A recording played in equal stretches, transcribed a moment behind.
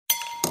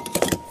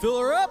Fill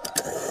her up.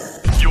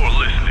 You're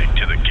listening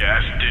to the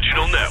Gas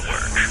Digital Network.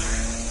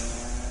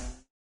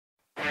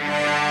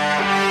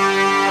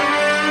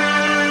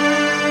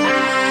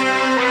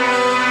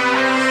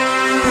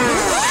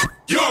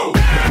 Yo!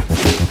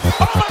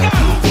 Oh my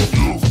God!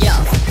 Yo.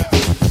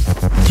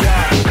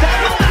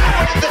 That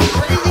was the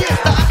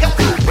craziest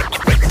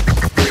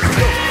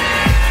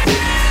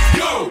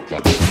Yo!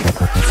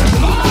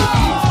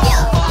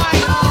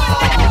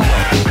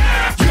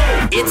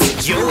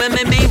 It's Yo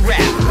MMA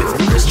Rap with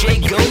Louis J.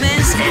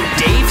 Gomez and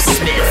Dave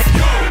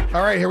Smith.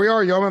 All right, here we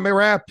are, Yo MMA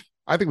Rap.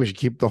 I think we should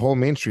keep the whole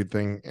Main Street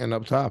thing and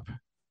up top.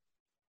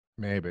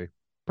 Maybe.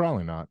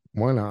 Probably not.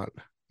 Why not?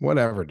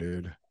 Whatever,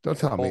 dude. Don't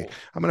tell me.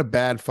 I'm in a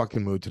bad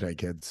fucking mood today,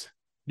 kids.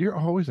 You're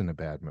always in a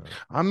bad mood.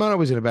 I'm not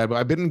always in a bad mood.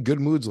 I've been in good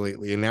moods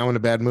lately, and now in a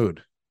bad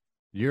mood.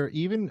 You're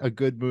even a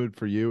good mood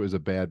for you is a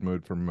bad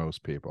mood for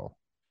most people.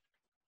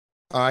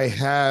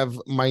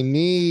 My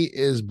knee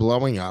is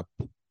blowing up.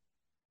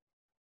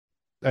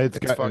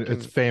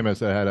 It's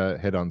famous. I had a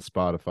hit on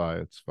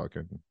Spotify. It's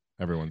fucking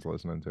everyone's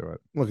listening to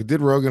it. Look, it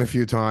did Rogan a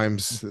few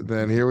times.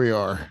 Then here we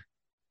are.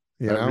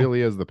 That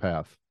really is the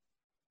path.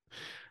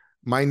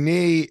 My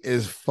knee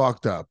is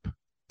fucked up,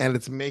 and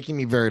it's making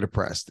me very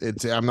depressed.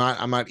 I'm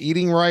not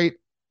eating right.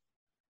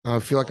 I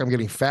feel like I'm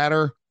getting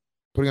fatter,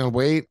 putting on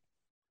weight.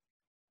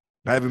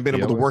 I haven't been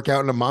able to work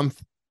out in a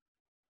month.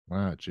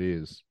 Ah,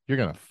 geez. You're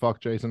gonna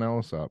fuck Jason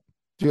Ellis up.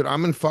 Dude,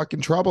 I'm in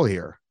fucking trouble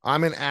here.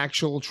 I'm in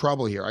actual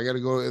trouble here. I got to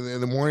go in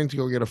the morning to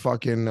go get a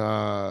fucking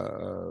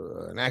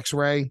an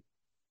X-ray.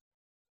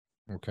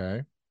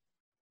 Okay.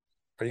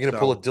 Are you going to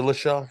pull a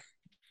Dillashaw?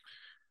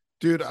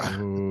 Dude,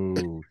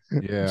 ooh,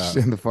 yeah.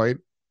 in the fight.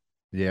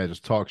 Yeah,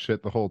 just talk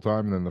shit the whole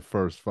time, and then the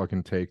first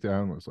fucking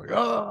takedown was like,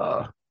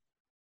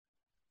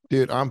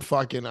 Dude,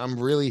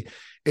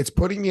 it's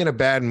putting me in a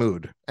bad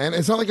mood. And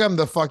it's not like I'm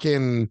the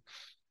fucking,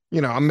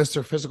 I'm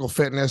Mr. Physical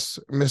Fitness,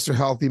 Mr.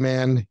 Healthy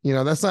Man.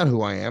 That's not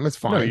who I am. It's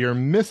fine. No, you're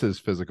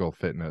Mrs. Physical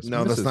Fitness.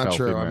 No, Mrs. that's not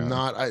true. Man. I'm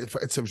not.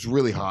 It's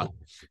really hot.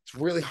 It's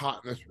really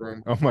hot in this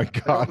room. Oh my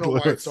God. I don't know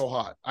why it's so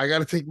hot. I got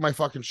to take my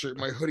fucking shirt,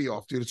 my hoodie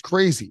off, dude. It's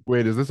crazy.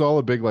 Wait, is this all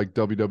a big like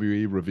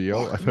WWE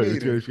reveal? I thought you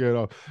was going to get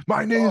off.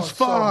 My knee's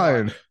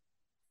fine. So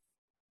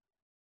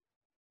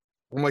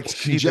I'm like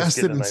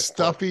congested and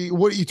stuffy.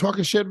 What are you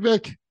talking shit,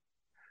 Vic?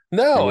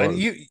 No, and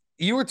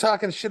you were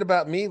talking shit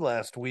about me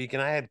last week,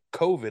 and I had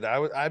COVID.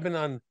 I've been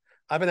out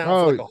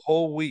for like a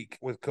whole week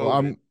with COVID.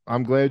 Well,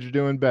 I'm glad you're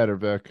doing better,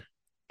 Vic.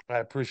 I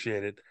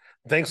appreciate it.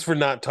 Thanks for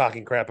not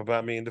talking crap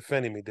about me and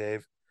defending me,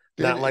 Dave.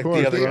 Not like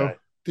the other guy.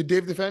 Did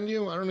Dave defend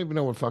you? I don't even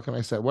know what fucking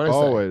I said. What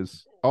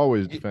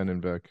Always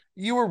defending Vic.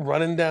 You were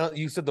running down.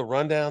 You said the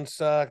rundown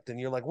sucked, and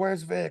you're like,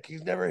 "Where's Vic?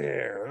 He's never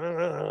here."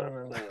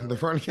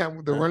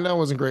 The rundown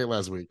wasn't great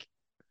last week.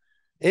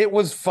 It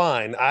was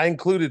fine. I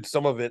included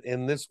some of it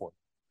in this one.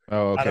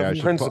 Oh,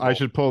 okay. I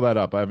should pull that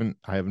up. I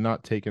have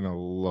not taken a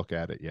look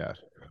at it yet.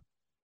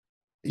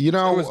 You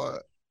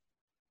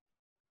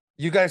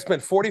guys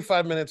spent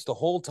 45 minutes the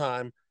whole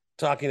time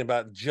talking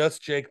about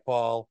just Jake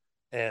Paul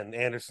and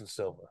Anderson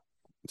Silva.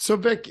 So,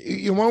 Vic,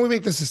 why don't we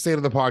make this a state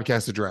of the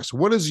podcast address?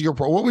 What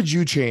would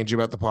you change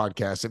about the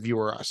podcast if you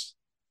were us?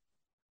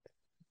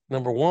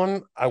 Number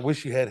one, I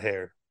wish you had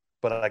hair,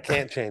 but I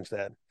can't change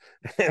that.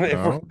 And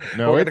we're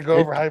going to go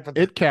over hypotheticals.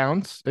 It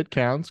counts. It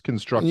counts.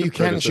 Constructive. You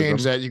can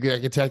change that. I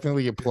can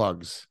technically get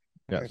plugs.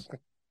 Yes.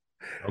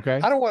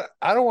 Okay. I don't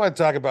want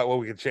to talk about what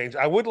we could change.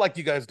 I would like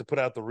you guys to put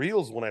out the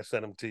reels when I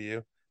send them to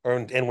you,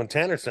 and when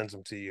Tanner sends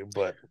them to you.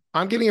 But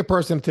I'm getting a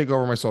person to take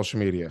over my social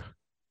media.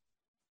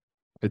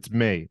 It's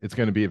me. It's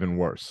going to be even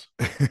worse.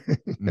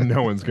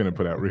 No one's going to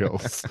put out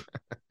reels.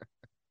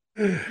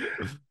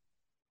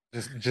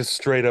 Just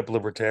straight up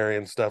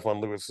libertarian stuff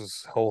on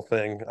Lewis's whole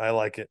thing. I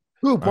like it.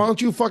 Coop, why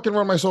don't you fucking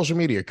run my social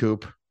media,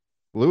 Coop?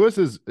 Lewis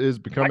is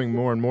becoming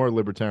more and more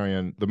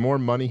libertarian. The more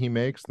money he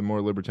makes, the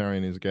more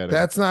libertarian he's getting.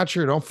 That's not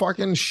true. Don't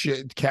fucking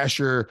cast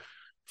your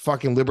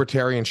fucking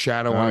libertarian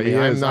shadow on me.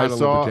 I'm not a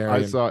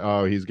libertarian.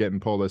 Oh, he's getting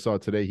pulled. I saw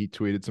today he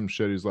tweeted some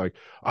shit. He's like,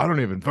 I don't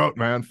even vote,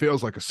 man.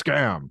 Feels like a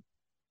scam.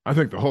 I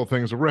think the whole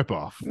thing's a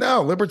ripoff.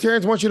 No,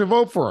 libertarians want you to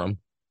vote for them.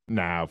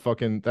 Nah,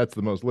 fucking, that's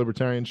the most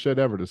libertarian shit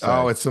ever to say.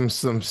 Oh, it's some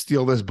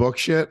steal this book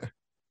shit?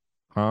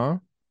 Huh?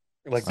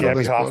 Like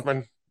Gabby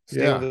Hoffman?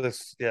 Steal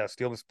this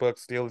book,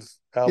 steal this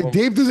album. Yeah,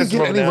 Dave doesn't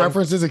get any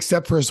references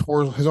except for his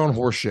own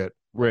horse shit.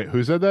 Wait,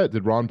 who said that?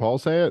 Did Ron Paul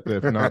say it?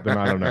 If not, then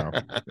I don't know.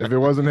 If it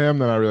wasn't him,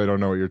 then I really don't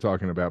know what you're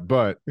talking about.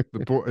 But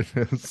the point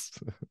is...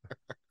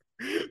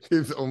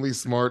 Dave's only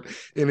smart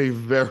in a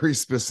very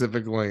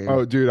specific lane.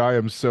 Oh, dude, I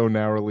am so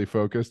narrowly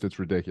focused. It's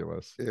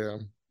ridiculous. Yeah.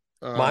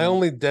 My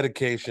only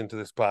dedication to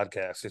this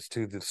podcast is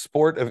to the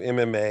sport of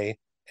MMA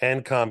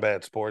and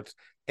combat sports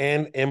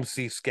and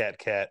MC Scat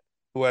Cat,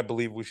 who I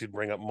believe we should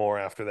bring up more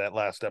after that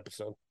last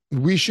episode.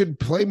 We should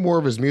play more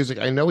of his music.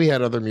 I know he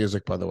had other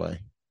music, by the way.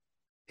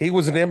 He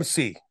was an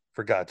MC,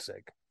 for God's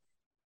sake.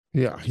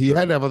 Yeah, he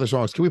had to have other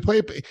songs. Can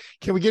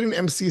we get an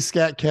MC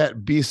Scat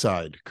Cat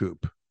B-side,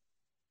 Coop?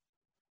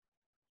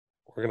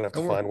 We're gonna have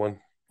to find one.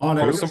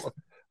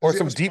 Or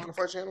some deep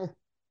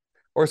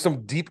or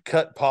some deep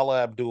cut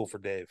Paula Abdul for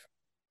Dave.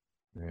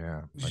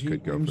 Yeah, I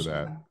could go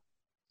for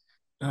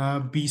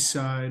that.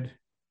 B-side.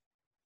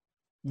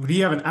 Do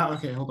you have an album?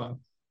 Okay, hold on.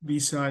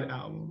 B-side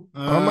album.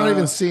 I'm not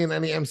even seeing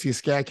any MC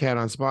Scat Cat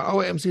on spot. Oh,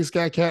 MC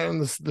Scat Cat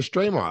and the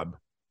Stray Mob.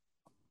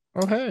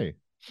 Oh, hey.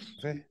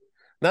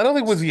 Not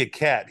only was he a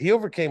cat, he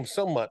overcame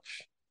so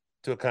much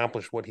to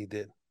accomplish what he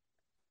did.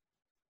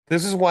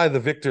 This is why the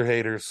Victor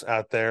haters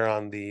out there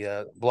on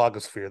the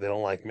blogosphere, they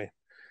don't like me.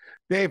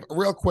 Dave,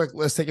 real quick,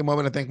 let's take a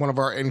moment to thank one of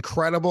our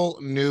incredible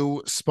new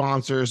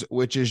sponsors,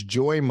 which is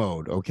Joy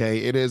Mode. Okay.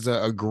 It is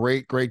a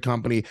great, great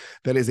company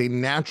that is a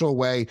natural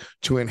way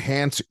to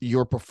enhance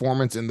your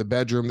performance in the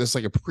bedroom. This is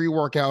like a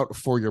pre-workout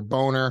for your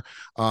boner.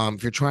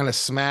 If you're trying to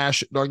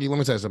smash, doggy, let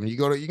me tell you something. You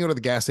can go to the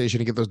gas station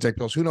and get those dick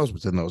pills. Who knows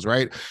what's in those,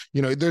 right?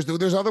 You know,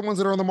 there's other ones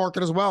that are on the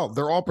market as well.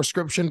 They're all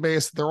prescription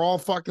based. They're all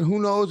fucking, who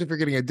knows if you're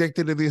getting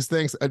addicted to these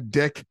things,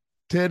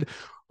 addicted.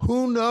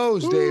 Who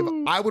knows, Dave?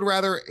 I would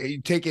rather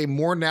take a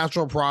more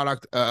natural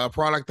product, a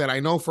product that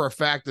I know for a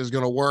fact is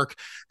going to work.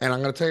 And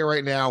I'm going to tell you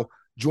right now,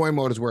 Joy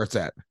Mode is where it's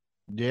at.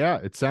 Yeah,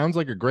 it sounds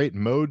like a great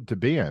mode to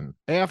be in.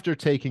 After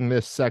taking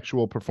this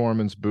sexual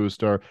performance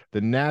booster,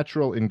 the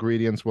natural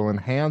ingredients will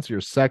enhance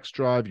your sex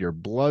drive, your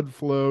blood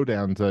flow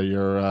down to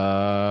your,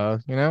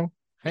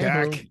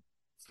 Cack.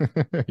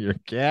 your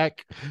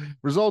cack,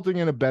 resulting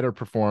in a better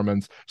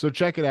performance. So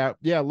check it out.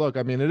 Yeah, look,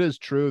 I mean, it is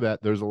true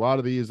that there's a lot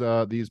of these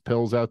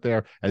pills out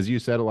there. As you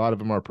said, a lot of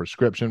them are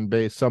prescription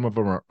based. Some of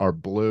them are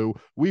blue.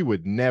 We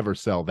would never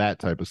sell that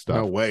type of stuff.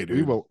 No way, dude.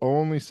 We will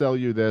only sell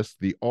you this,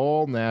 the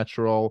all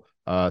natural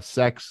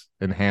sex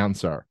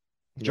enhancer,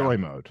 Joy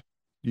Mode.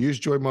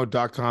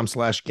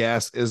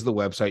 UseJoyMode.com/gas is the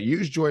website.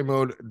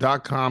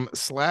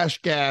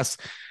 UseJoyMode.com/gas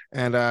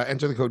and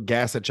enter the code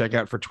GAS at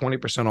checkout for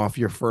 20% off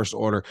your first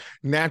order.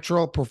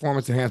 Natural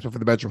performance enhancement for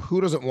the bedroom. Who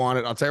doesn't want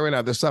it? I'll tell you right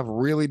now, this stuff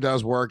really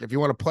does work. If you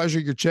want to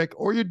pleasure your chick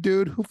or your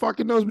dude, who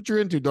fucking knows what you're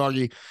into,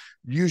 doggy,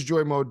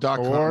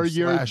 UseJoyMode.com. Or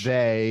your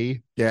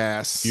they.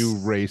 Yes. You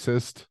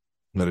racist.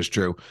 That is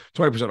true.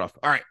 20% off.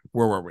 All right.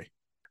 Where were we?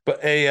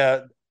 But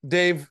hey,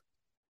 Dave,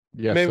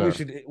 Yes, maybe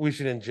sir. we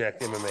should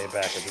inject MMA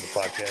back into the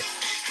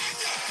podcast.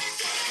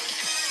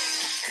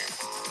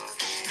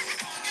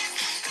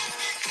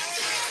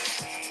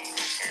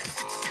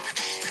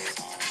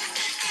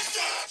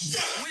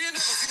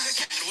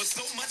 With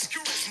so much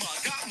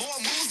charisma, got more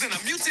moves than a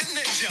mutant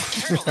ninja.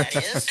 Pearl, that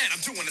is. And I'm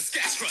doing a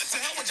scat strut to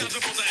hell with John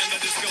Travolta and the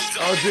disco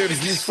dog. Oh, dude,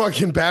 he's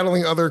fucking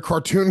battling other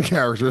cartoon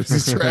characters.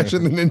 He's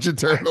trashing the Ninja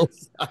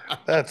Turtles.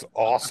 That's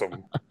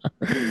awesome.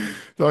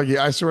 Doggy,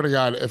 I swear to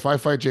God, if I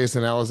fight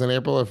Jason Ellis in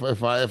April,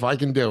 if I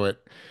can do it,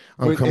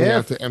 I'm But coming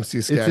out if- to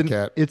MC Scat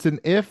Cat. It's an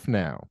if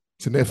now.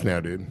 It's an if now,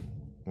 dude.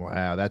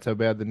 Wow, that's how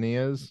bad the knee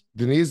is.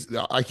 Denise,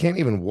 I can't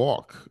even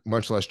walk,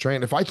 much less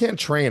train. If I can't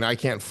train, I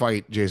can't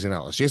fight Jason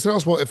Ellis. Jason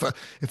Ellis, well,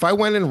 if I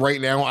went in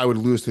right now, I would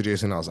lose to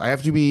Jason Ellis. I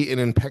have to be in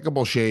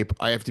impeccable shape.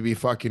 I have to be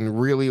fucking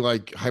really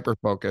like hyper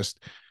focused.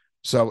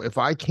 So if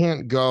I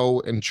can't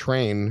go and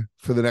train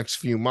for the next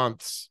few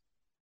months,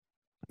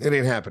 it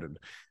ain't happening.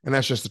 And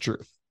that's just the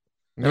truth.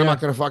 And I'm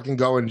not going to fucking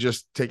go and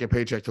just take a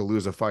paycheck to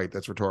lose a fight.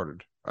 That's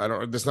retarded.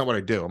 That's not what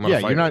I do. I'm not a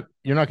fighter.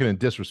 You're not going to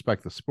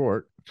disrespect the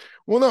sport.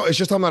 Well, no, it's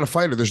just I'm not a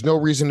fighter. There's no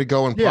reason to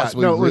go and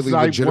possibly really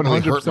legitimately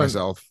hurt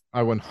myself.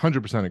 I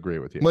 100% agree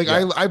with you. Like,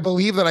 I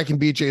believe that I can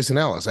beat Jason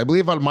Ellis. I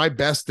believe on my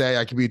best day,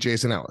 I can beat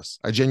Jason Ellis.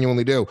 I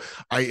genuinely do.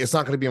 It's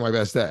not going to be my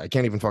best day. I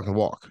can't even fucking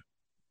walk.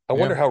 I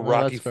wonder how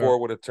Rocky that's fair.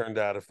 4 would have turned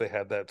out if they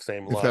had that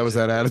same If logic. that was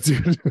that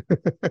attitude.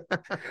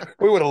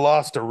 We would have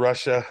lost to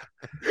Russia.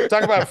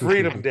 Talk about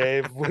freedom,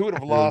 Dave. We would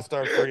have lost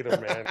our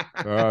freedom, man.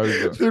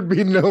 There'd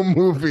be no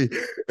movie.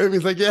 If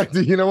he's like, yeah,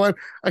 dude, you know what?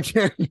 I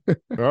can't.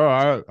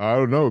 I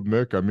don't know,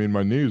 Mick. I mean,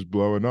 my knee's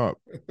blowing up.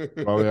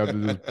 Probably have to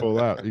just pull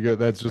out.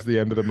 That's just the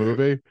end of the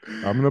movie.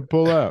 I'm gonna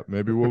pull out.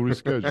 Maybe we'll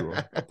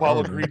reschedule.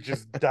 Apollo Creed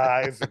just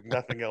dies and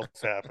nothing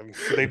else happens.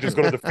 They just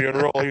go to the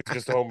funeral. He's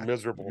just home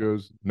miserable. He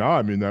goes, no,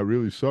 I mean that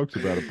really sucks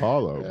about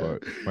Apollo,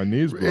 but my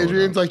knee's blowing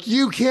Adrian's up. like,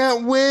 you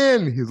can't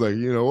win. He's like,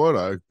 you know what?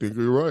 I think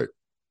you're right.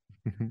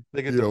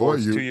 They get You know what?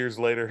 divorced 2 years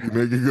later. You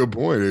make a good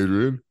point,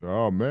 Adrian.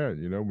 Oh man,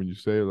 when you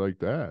say it like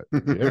that,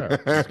 yeah,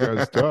 this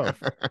guy's tough.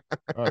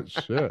 Oh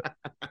shit.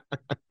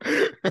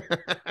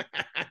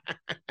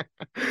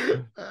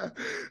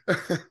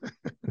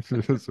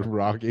 It's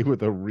Rocky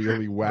with a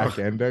really whack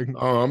ending.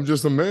 Oh, I'm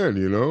just a man,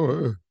 you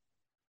know.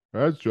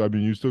 That's true. I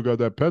mean, you still got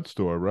that pet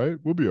store, right?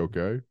 We'll be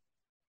okay.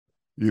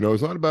 You know,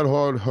 it's not about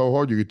how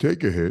hard you can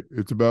take a hit.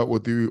 It's about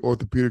what the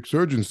orthopedic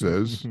surgeon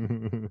says.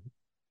 And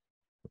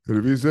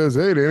if he says,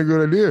 hey, it ain't a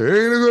good idea, it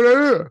ain't a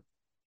good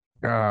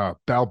idea.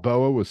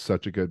 Balboa was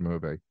such a good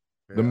movie.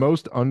 Yeah. The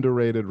most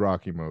underrated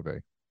Rocky movie.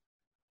 It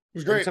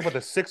was great. Except for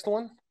the sixth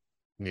one?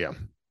 Yeah.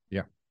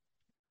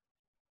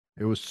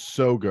 It was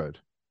so good.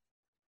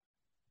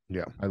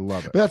 Yeah. I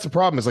love it. But that's the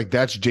problem. Is like,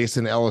 that's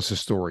Jason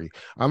Ellis's story.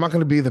 I'm not going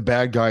to be the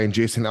bad guy in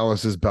Jason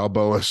Ellis's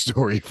Balboa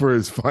story for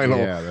his final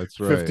that's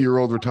right.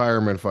 50-year-old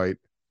retirement fight.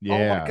 Yeah.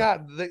 Oh my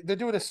God, they're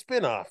doing a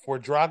spin-off where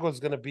Drago's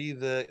going to be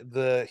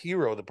the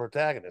hero, the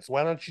protagonist.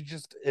 Why don't you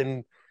just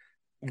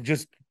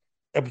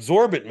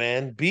absorb it,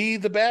 man? Be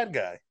the bad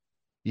guy.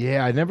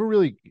 Yeah, I never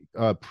really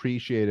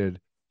appreciated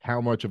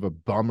how much of a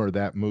bummer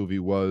that movie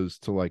was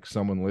to like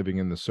someone living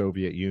in the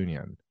Soviet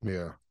Union.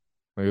 Yeah.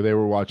 Like they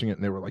were watching it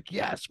and they were like,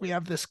 "Yes, we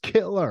have this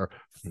killer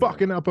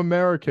fucking up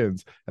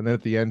Americans." And then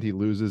at the end, he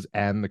loses,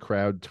 and the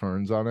crowd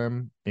turns on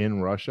him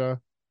in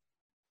Russia.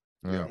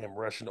 Yeah. Damn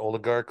Russian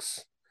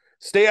oligarchs.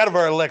 Stay out of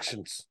our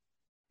elections.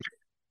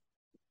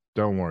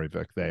 Don't worry,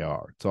 Vic. They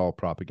are. It's all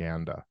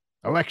propaganda.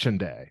 Election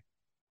day.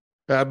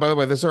 By the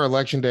way, this is our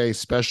election day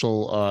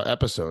special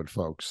episode,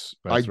 folks.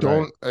 That's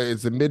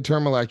It's the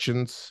midterm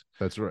elections.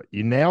 That's right.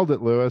 You nailed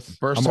it, Lewis.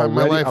 First time in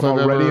my life I'm I've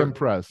already ever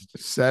impressed.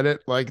 said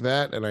it like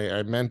that, and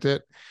I meant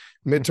it.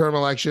 Midterm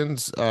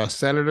elections,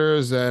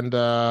 senators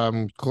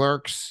and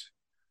clerks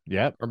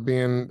Yep. are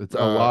being It's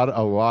a lot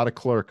of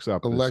clerks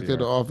up this elected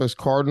to year. office.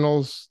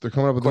 Cardinals, they're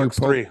coming up with Clerks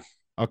new three.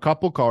 A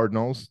couple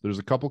Cardinals. There's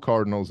a couple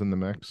Cardinals in the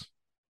mix.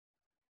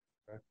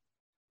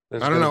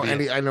 There's I don't know gonna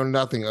be- any. I know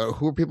nothing.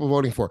 Who are people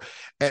voting for?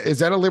 Is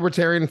that a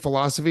libertarian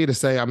philosophy to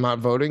say I'm not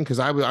voting? Because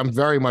I'm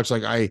very much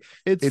like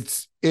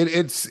It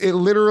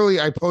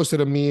literally. I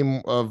posted a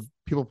meme of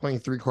people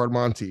playing 3-card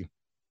Monty.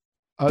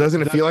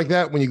 Doesn't it feel like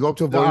that when you go up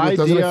to a voting booth?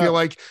 Doesn't it feel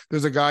like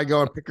there's a guy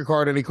going pick a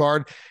card, any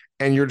card,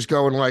 and you're just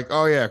going like,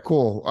 oh yeah,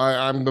 cool.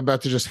 I'm about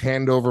to just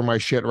hand over my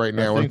shit right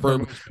now, and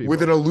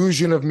with an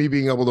illusion of me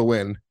being able to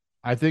win.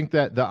 I think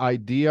that the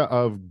idea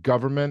of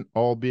government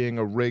all being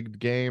a rigged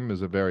game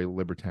is a very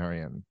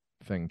libertarian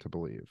thing to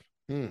believe.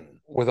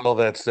 With all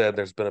that said,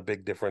 there's been a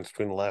big difference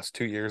between the last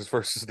 2 years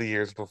versus the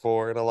years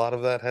before, and a lot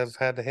of that has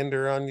had to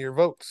hinder on your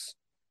votes.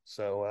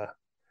 So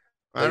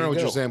I don't know what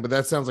you're saying, but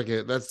that sounds like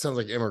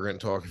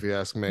immigrant talk, if you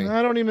ask me.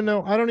 I don't even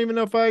know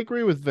if I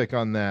agree with Vic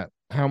on that.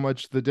 How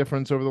much the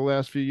difference over the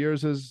last few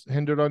years has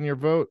hindered on your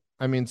vote.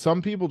 I mean,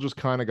 some people just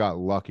kind of got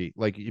lucky.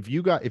 Like if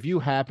you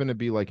happen to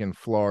be like in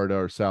Florida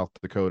or South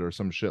Dakota or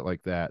some shit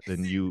like that,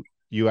 then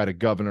you had a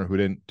governor who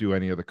didn't do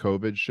any of the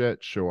COVID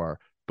shit, sure.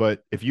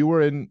 But if you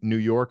were in New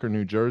York or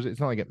New Jersey, it's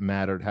not like it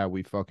mattered how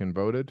we fucking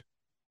voted.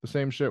 The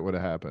same shit would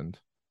have happened.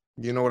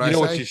 You know what I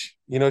say?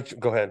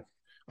 Go ahead.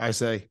 I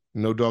say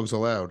no dogs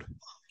allowed.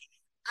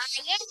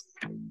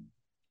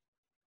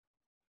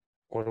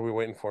 What are we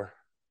waiting for?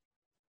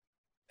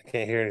 I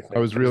can't hear anything. I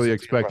was really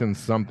expecting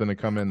something to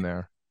come in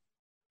there.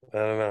 I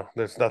don't know.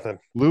 There's nothing.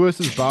 Lewis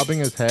is bobbing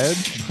his head.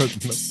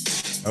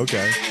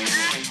 Okay.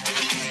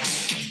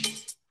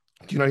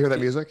 Do you not hear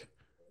that music?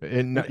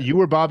 And you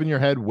were bobbing your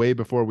head way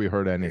before we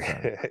heard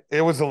anything.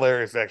 It was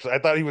hilarious, actually. I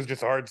thought he was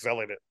just hard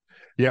selling it.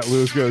 Yeah,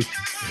 Lewis goes.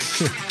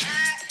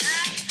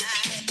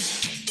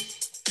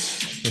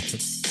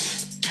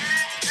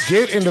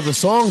 Get into the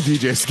song,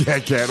 DJ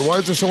Scat Cat. Why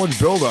is there so much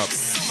buildup?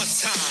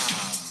 Summertime,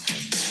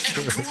 and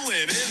I'm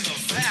cooling in the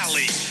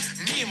valley.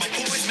 Me and my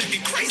boys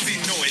making crazy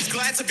noise.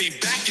 Glad to be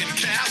back in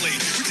Cali.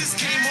 We just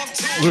came up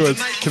to Lewis,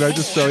 can I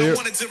just tell you?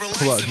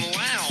 Hold on.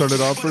 Turn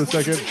it off for a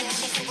second.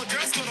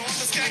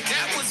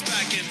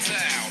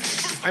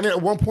 I mean,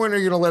 at one point, are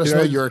you going to let us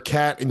know you're a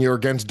cat and you're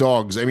against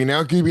dogs? I mean, now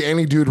it could be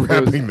any dude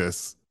rapping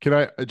this. Can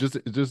I just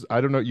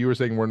I don't know. You were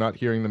saying we're not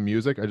hearing the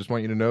music. I just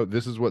want you to know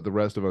this is what the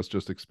rest of us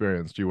just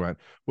experienced. You went,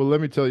 well, let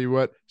me tell you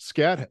what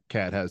Scat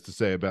Cat has to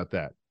say about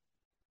that.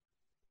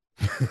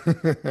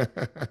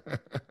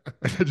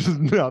 Just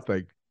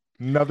nothing.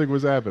 Nothing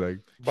was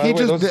happening.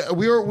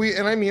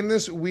 And I mean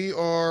this, we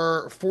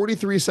are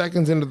 43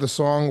 seconds into the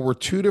song. We're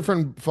two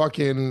different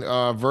fucking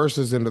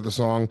verses into the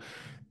song.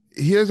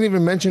 He doesn't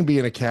even mention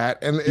being a cat.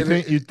 And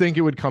you'd think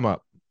it would come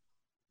up.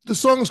 The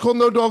song is called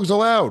No Dogs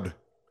Allowed.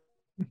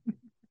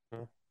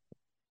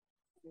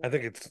 I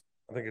think it's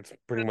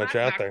pretty much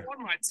out there.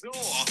 On my door,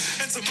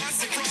 and to my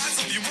surprise,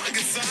 a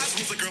humongous size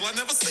was a girl I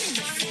never seen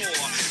before.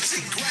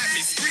 She grabbed me,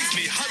 squeezed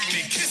me, hugged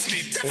me, kissed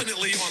me,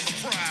 definitely on the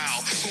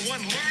prowl. But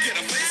one look at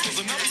her face was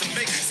enough to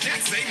make me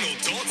snap, say no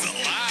dogs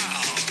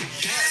allowed.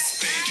 Yes,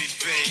 baby.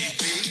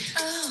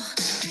 Oh,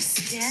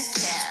 Scat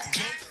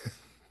Cat.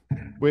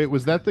 Wait,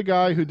 was that the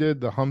guy who did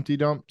the Humpty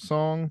Dump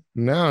song?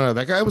 No,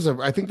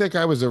 I think that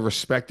guy was a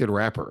respected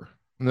rapper.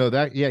 No,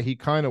 he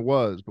kind of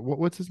was. But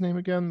what's his name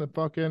again? The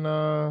fucking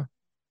the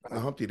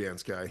Humpty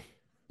Dance guy.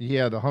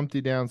 Yeah, the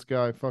Humpty Dance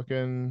guy.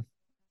 Fucking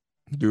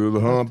do the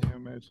hump.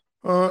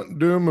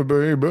 Do my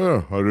baby.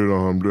 I do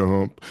the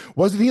hump.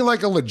 Wasn't he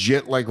like a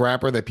legit like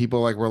rapper that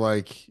people like were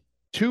like?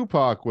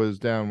 Tupac was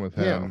down with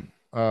him.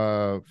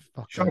 Yeah.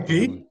 Sean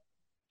P?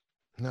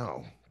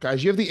 No.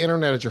 Guys, you have the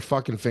internet at your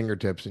fucking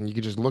fingertips, and you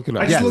can just look it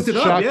up. I just looked it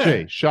up.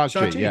 Shock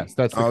J. Yes,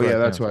 that's.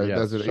 That's right. Yes,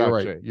 that's it. You're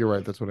right. You're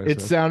right. That's what I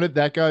said.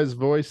 That guy's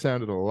voice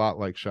sounded a lot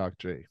like Shock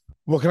J.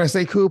 What can I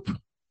say, Coop?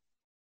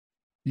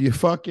 You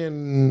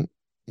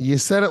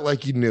said it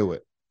like you knew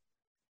it.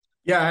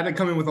 Yeah, I had to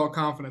come in with all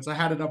confidence. I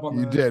had it up on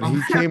You did.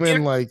 He came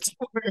in like.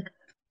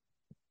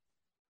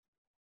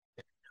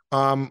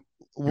 We're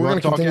gonna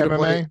continue to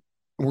play.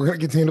 We're gonna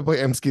continue to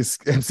play MC's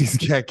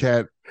Cat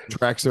Cat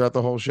tracks throughout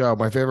the whole show.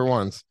 My favorite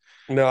ones.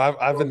 No,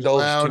 I've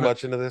indulged too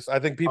much into this. I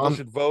think people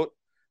should vote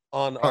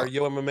on our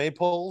Yo MMA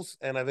polls,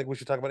 and I think we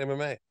should talk about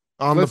MMA.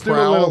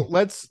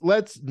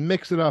 Let's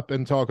mix it up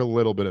and talk a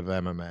little bit of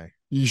MMA.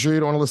 You sure you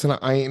don't want to listen to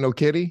I Ain't No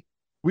Kitty?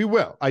 We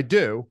will. I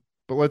do,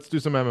 But let's do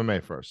some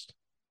MMA first.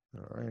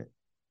 All right.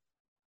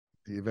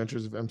 The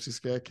Adventures of MC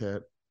Scat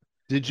Cat.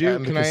 Did you?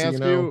 And the Can I ask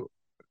casino. you?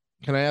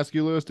 Can I ask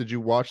you, Lewis? Did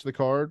you watch the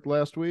card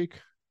last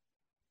week?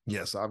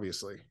 Yes,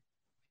 obviously.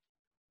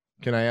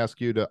 Can I ask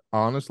you to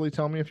honestly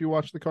tell me if you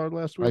watched the card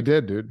last week? I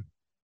did, dude.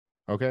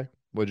 Okay.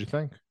 What'd you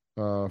think?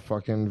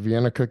 Fucking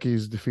Vienna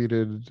Cookies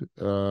defeated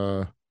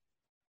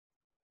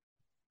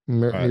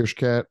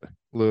Meerskat,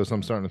 Lewis,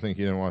 I'm starting to think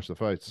you didn't watch the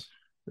fights.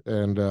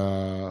 and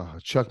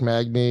Chuck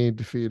Magny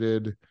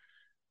defeated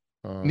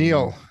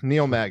Neil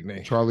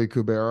Magny. Charlie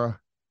Kubera.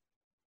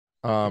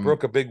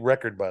 Broke a big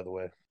record, by the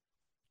way.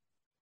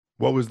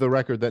 What was the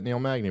record that Neil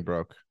Magny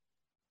broke?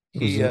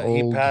 He an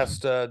he old-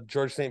 passed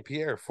George St.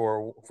 Pierre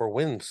for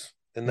wins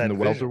in that In the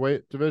division.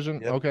 welterweight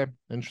division? Yep. Okay,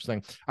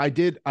 interesting. I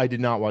did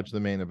not watch the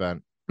main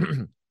event.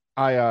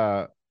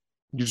 I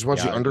You just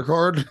watched Yeah, the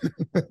undercard?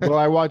 well,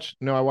 I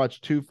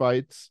watched two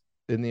fights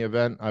in the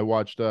event. I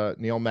watched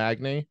Neil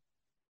Magny.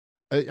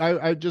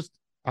 I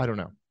don't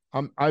know.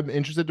 I'm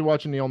interested to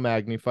watch a Neil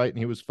Magny fight, and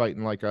he was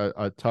fighting like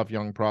a tough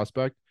young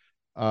prospect.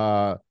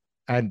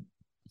 And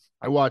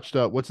I watched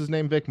what's his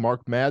name, Vic?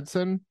 Mark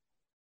Madsen.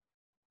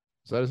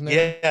 Is that his name?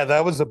 Yeah,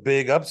 that was a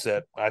big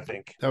upset, I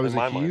think. That was in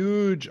my a mind.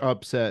 huge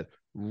upset.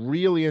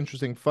 Really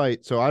interesting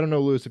fight. So I don't know,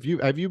 Lewis, if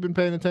have you been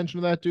paying attention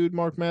to that dude,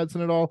 Mark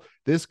Madsen, at all?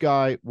 This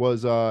guy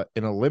was an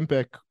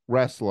Olympic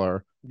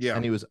wrestler, Yeah.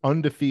 and he was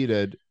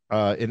undefeated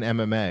in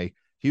MMA.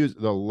 He was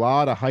a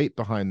lot of hype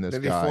behind this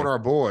Then guy. he fought our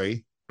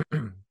boy.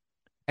 And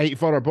he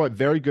fought our boy.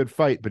 Very good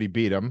fight, but he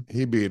beat him.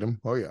 He beat him.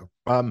 Oh,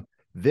 yeah.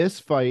 This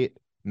fight,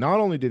 not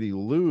only did he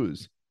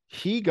lose,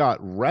 he got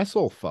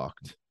wrestle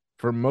fucked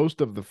for most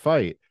of the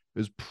fight. It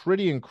was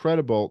pretty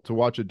incredible to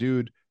watch a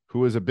dude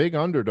who is a big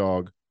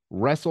underdog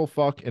wrestle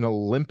fuck an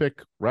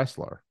Olympic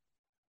wrestler.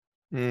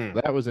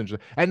 That was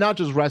interesting. And not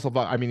just wrestle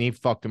fuck. I mean, he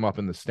fucked him up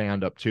in the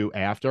stand-up too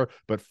after,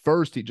 but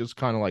first he just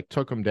kind of like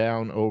took him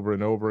down over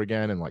and over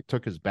again and like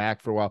took his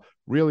back for a while.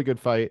 Really good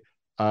fight.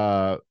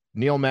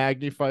 Neil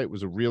Magny fight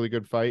was a really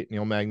good fight.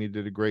 Neil Magny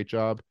did a great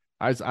job.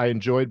 I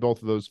enjoyed both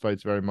of those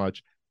fights very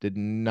much. Did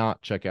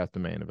not check out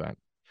the main event.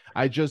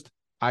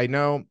 I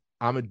know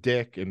I'm a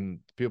dick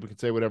and people can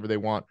say whatever they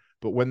want,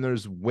 but when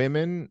there's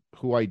women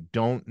who I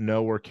don't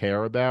know or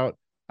care about,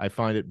 I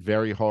find it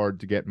very hard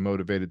to get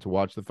motivated to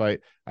watch the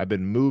fight. I've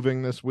been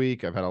moving this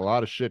week. I've had a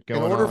lot of shit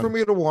going on. In order for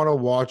me to want to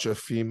watch a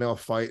female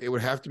fight, it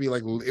would have to be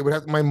like, it would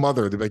have my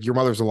mother. They'd be like, your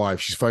mother's alive.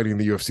 She's fighting in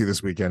the UFC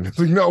this weekend. It's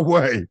like, no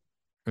way.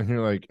 And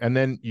you're like, and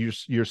then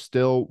you're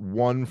still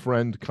one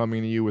friend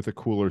coming to you with a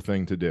cooler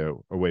thing to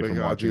do away from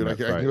watching dude, that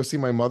I fight. can go see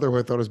my mother, who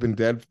I thought has been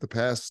dead for the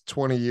past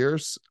 20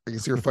 years. I can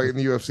see her fighting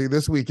the UFC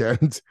this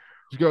weekend.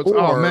 She goes, Or-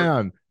 oh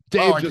man,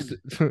 Dave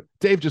I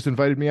Dave just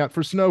invited me out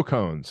for snow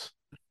cones.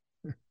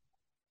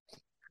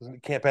 You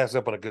can't pass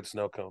up on a good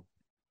snow cone.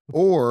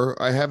 Or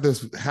I have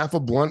this half a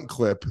blunt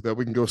clip that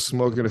we can go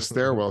smoke in a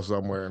stairwell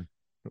somewhere.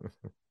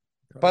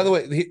 By the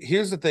way,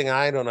 here's the thing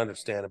I don't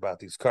understand about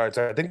these cards.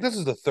 I think this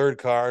is the third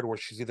card where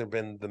she's either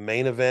been the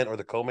main event or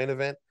the co-main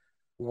event.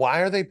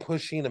 Why are they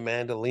pushing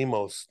Amanda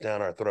Lemos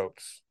down our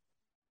throats?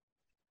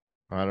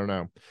 I don't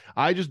know.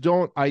 I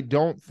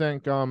don't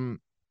think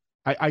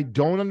I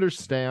don't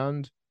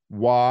understand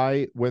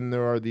why when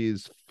there are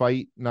these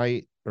fight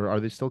night, or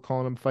are they still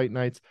calling them fight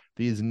nights,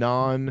 these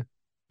non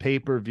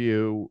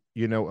pay-per-view,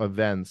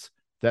 events,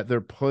 that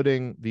they're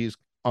putting these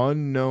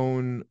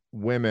unknown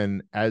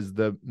women as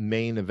the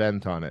main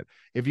event on it.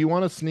 If you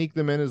want to sneak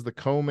them in as the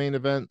co-main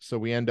event so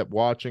we end up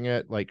watching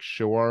it, like,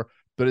 sure,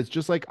 but it's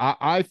just like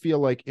I feel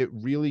like it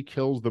really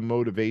kills the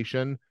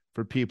motivation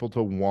for people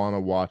to want to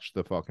watch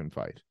the fucking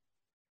fight.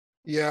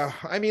 Yeah,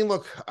 I mean,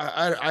 look,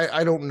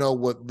 I don't know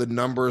what the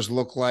numbers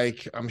look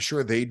like. I'm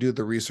sure they do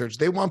the research.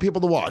 They want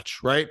people to watch,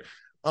 right?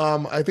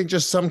 I think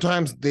just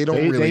sometimes they don't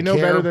really they know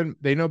care.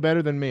 they know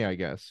better than me, I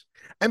guess.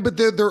 But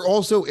there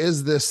also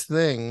is this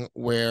thing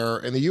where,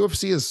 and the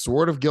UFC is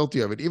sort of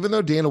guilty of it, even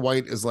though Dana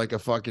White is like a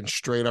fucking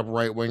straight up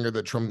right winger,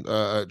 that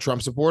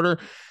Trump supporter.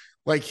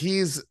 Like,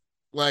 he's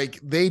like,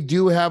 they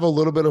do have a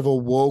little bit of a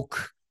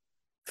woke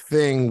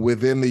thing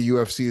within the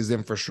UFC's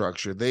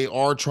infrastructure. They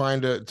are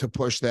trying to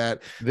push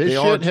that. This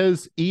shit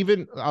has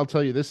even, I'll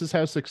tell you, this is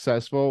how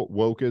successful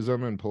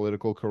wokeism and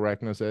political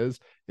correctness is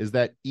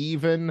that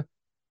even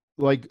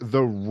like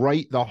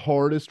the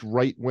hardest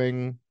right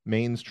wing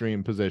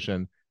mainstream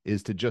position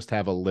is to just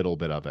have a little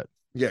bit of it.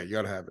 Yeah, you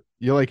gotta have it.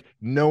 You're like,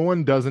 no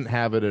one doesn't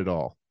have it at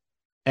all.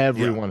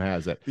 Everyone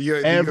has it.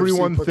 The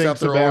Everyone UFC puts thinks out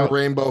their about own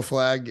rainbow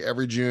flag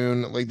every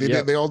June. Like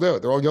they all do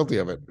it. They're all guilty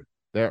of it.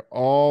 They're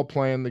all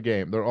playing the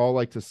game. They're all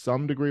like, to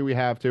some degree, we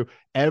have to.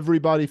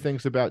 Everybody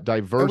thinks about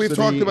diversity. And we've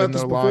talked about in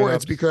this their before. lineups.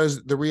 It's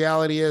because the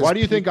reality is, why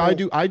do you think I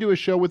do a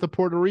show with a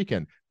Puerto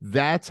Rican?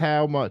 That's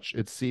how much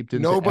it's seeped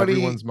into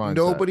everyone's mindset.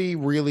 Nobody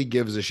really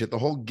gives a shit. The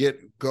whole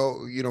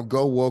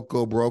go woke,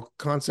 go broke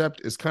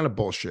concept is kind of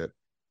bullshit.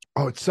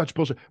 Oh, it's such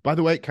bullshit. By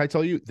the way, can I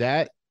tell you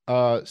that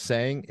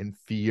saying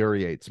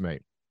infuriates me,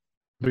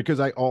 because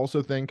I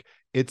also think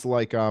it's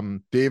like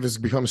Dave has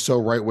become so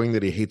right wing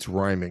that he hates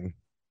rhyming.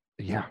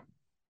 Yeah.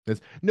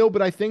 No,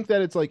 but I think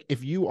that it's like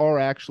if you are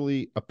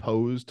actually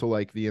opposed to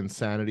like the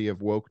insanity of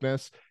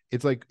wokeness,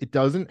 it's like it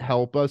doesn't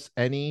help us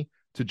any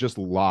to just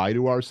lie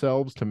to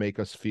ourselves to make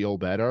us feel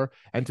better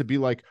and to be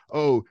like,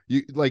 oh,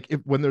 you like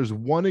if when there's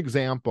one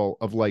example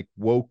of like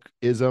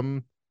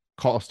wokeism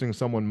costing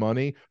someone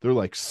money, they're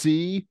like,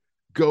 see,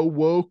 go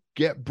woke,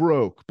 get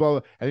broke.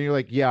 But and you're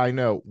like, yeah, I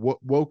know.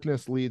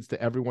 Wokeness leads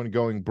to everyone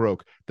going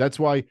broke. That's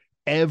why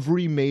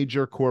every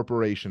major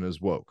corporation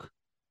is woke.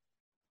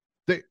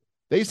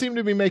 They seem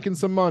to be making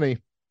some money.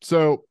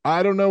 So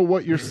I don't know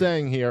what you're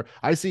saying here.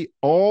 I see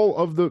all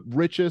of the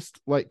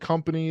richest like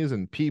companies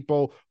and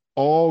people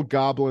all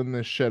gobbling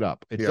this shit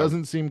up. It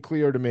doesn't seem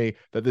clear to me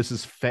that this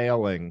is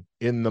failing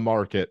in the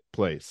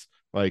marketplace.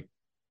 Like,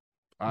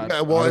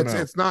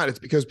 it's not. It's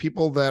because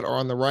people that are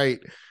on the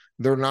right,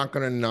 they're not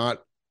going to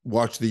not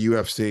watch the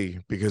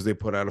UFC because they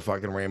put out a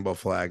fucking rainbow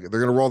flag. They're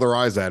going to roll their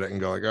eyes at it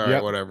and go like, all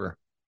right, whatever.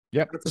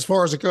 Yep. That's as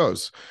far as it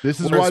goes. This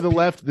is why the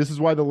left. This is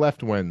why the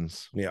left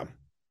wins. Yeah.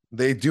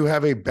 They do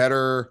have a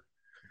better,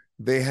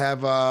 they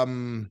have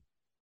the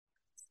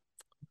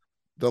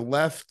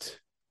left,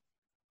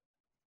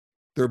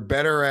 they're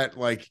better at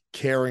like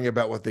caring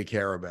about what they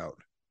care about.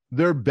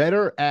 They're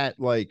better at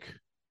like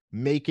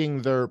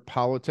making their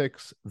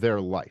politics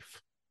their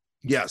life.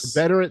 Yes.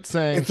 They're better at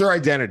saying it's their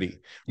identity,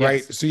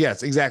 right? Yes. So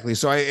yes, exactly.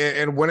 So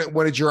and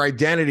when it's your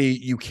identity,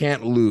 you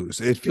can't lose.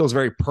 It feels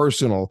very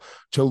personal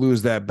to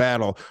lose that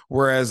battle.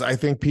 Whereas I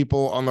think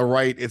people on the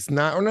right, it's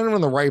not, or not even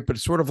on the right, but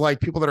it's sort of like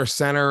people that are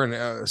center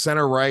and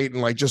center right,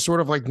 and like just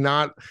sort of like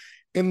not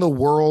in the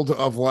world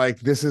of like,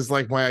 this is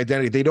like my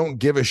identity. They don't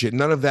give a shit.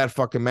 None of that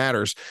fucking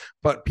matters.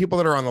 But people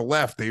that are on the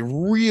left, they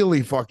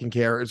really fucking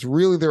care. It's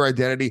really their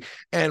identity,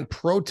 and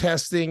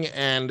protesting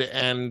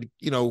and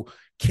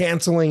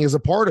canceling is a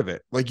part of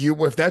it. Like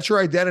if that's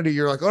your identity,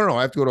 you're like, oh no,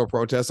 I have to go to a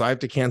protest. I have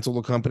to cancel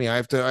the company. I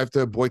have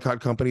to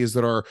boycott companies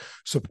that are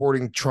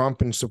supporting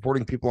Trump and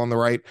supporting people on the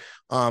right.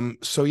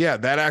 So yeah,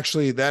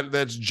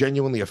 that's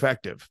genuinely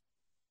effective.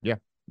 Yeah,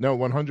 no,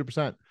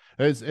 100%.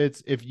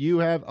 It's if you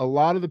have a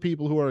lot of the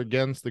people who are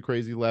against the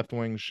crazy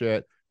left-wing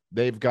shit,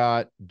 they've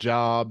got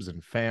jobs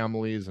and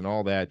families and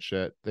all that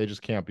shit. They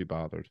just can't be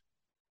bothered.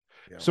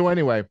 Yeah. So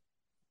anyway,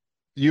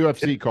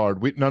 UFC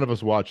card. None of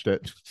us watched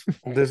it.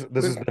 This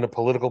has been a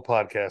political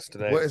podcast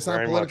today. Well, it's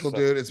not political,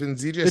 dude. It's been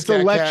DJ. It's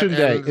election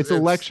day. It's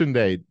election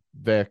day,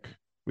 Vic.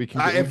 We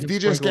can. If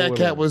DJ Scat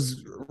Cat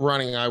was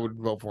running, I would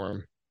vote for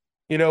him.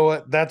 You know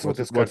what? That's what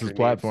this country what's his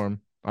platform?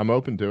 needs. I'm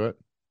open to it.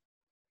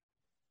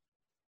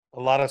 A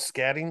lot of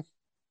scatting.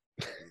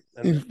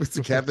 It's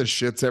a cat that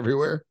shits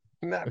everywhere.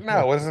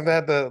 No, isn't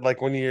that the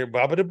like when you're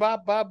ba ba ba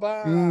ba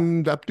ba?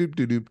 Doop doop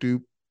doop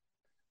doop.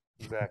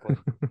 Exactly.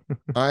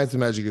 I have to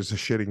imagine it's a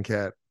shitting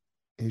cat.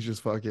 He's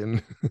just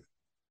fucking.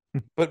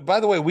 But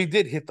by the way, we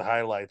did hit the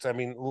highlights. I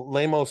mean,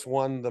 Lemos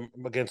won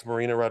against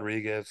Marina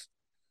Rodriguez.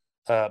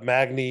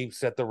 Magny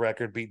set the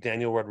record, beat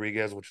Daniel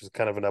Rodriguez, which was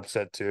kind of an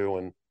upset too.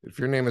 And if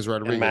your name is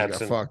Rodriguez, you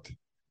got fucked.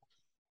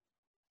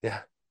 Yeah.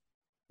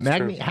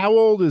 Magny, how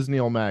old is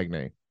Neil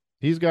Magny?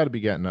 He's got to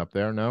be getting up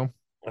there, no?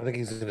 I think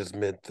he's in his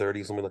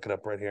mid-30s. Let me look it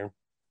up right here.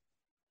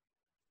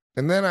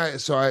 And then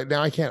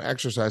now I can't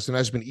exercise, and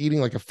I've just been eating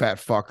like a fat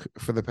fuck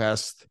for the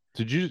past.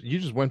 Did you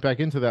just went back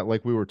into that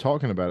like we were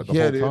talking about it the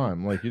whole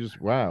time? Like you just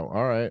wow,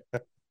 all right.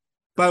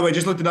 By the way,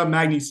 just looked it up.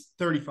 Magny's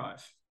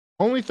 35.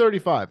 Only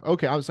 35.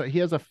 Okay, I'm sorry. He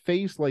has a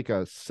face like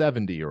a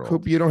 70-year-old.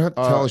 Coop, you don't have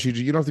to tell us. You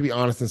don't have to be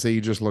honest and say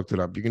you just looked it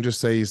up. You can just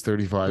say he's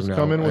 35 now.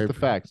 Come in with the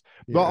facts.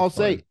 But I'll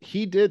say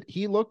he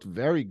looked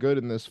very good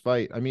in this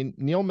fight. I mean,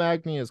 Neil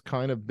Magny has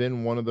kind of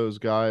been one of those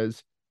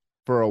guys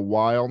for a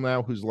while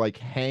now who's like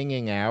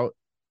hanging out.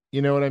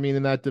 You know what I mean?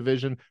 In that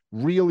division,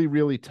 really,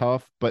 really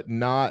tough, but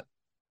not,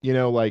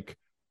 like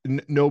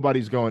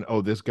nobody's going,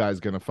 oh, this guy's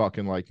going to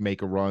fucking like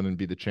make a run and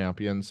be the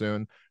champion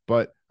soon.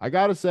 But I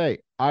got to say,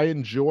 I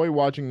enjoy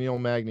watching Neil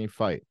Magny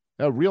fight.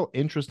 A real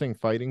interesting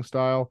fighting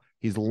style.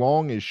 He's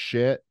long as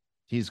shit.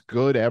 He's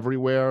good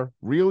everywhere.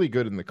 Really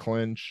good in the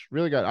clinch.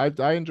 Really good.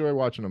 I enjoy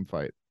watching him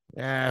fight.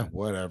 Yeah,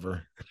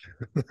 whatever.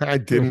 I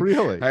didn't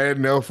really. I had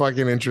no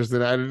fucking interest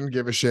in it. I didn't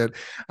give a shit.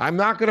 I'm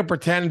not going to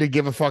pretend to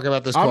give a fuck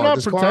about this card.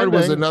 This card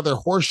was another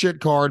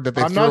horseshit card that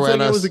they threw at us. I'm not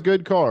saying it was a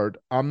good card.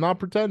 I'm not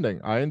pretending.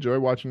 I enjoy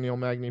watching Neil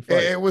Magny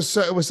fight. It was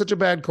such a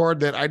bad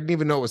card that I didn't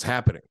even know it was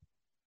happening.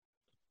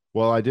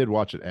 Well, I did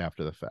watch it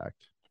after the fact.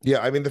 Yeah,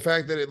 I mean, the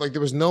fact that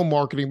there was no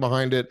marketing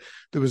behind it,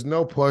 there was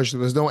no push, there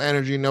was no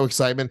energy, no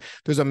excitement.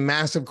 There's a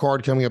massive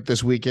card coming up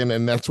this weekend,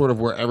 and that's sort of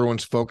where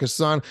everyone's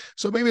focused on.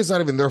 So maybe it's not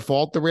even their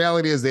fault. The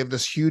reality is they have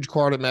this huge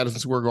card at Madison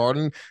Square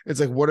Garden. It's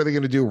like, what are they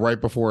going to do right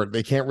before it?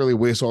 They can't really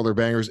waste all their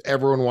bangers.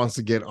 Everyone wants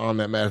to get on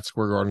that Madison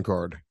Square Garden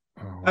card.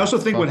 I also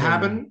think what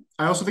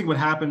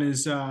happened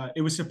is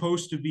it was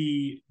supposed to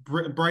be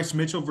Bryce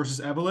Mitchell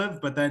versus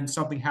Evelev, but then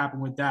something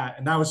happened with that,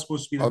 and that was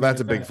supposed to be. That's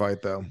a big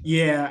fight, though.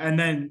 Yeah, and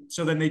then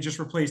they just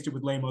replaced it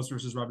with Lemos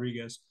versus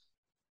Rodriguez.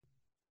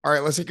 All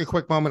right, let's take a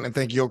quick moment and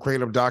thank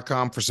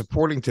YoKratom.com for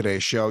supporting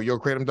today's show.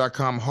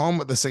 YoKratom.com, home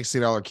of the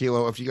 $60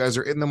 kilo. If you guys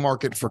are in the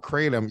market for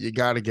Kratom, you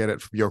got to get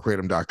it from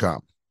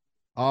YoKratom.com.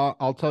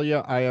 I'll tell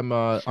you,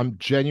 I'm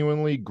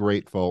genuinely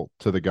grateful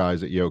to the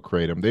guys at Yo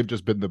Kratom. They've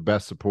just been the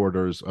best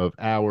supporters of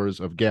ours,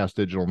 of Gas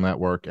Digital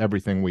Network,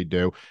 everything we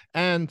do,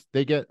 and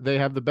they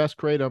have the best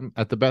Kratom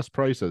at the best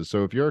prices.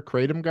 So if you're a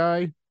Kratom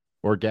guy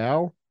or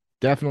gal,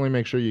 definitely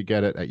make sure you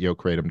get it at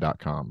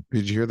yokratom.com.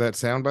 Did you hear that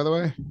sound, by the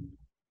way?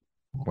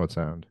 What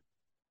sound?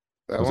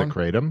 That Was one? it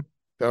Kratom?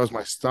 That was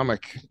my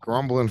stomach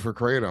grumbling for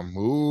Kratom.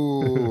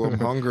 Ooh, I'm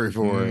hungry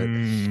for it.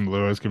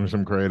 Lewis, give me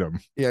some Kratom.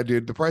 Yeah,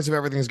 dude, the price of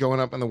everything's going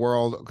up in the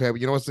world. Okay,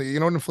 but you know what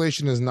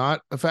inflation is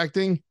not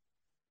affecting?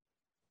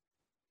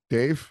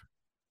 Dave,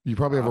 you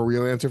probably have a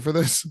real answer for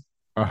this.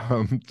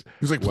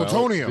 He's like, Well,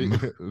 plutonium.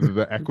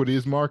 the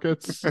equities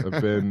markets have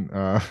been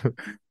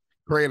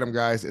Kratom,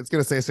 guys. It's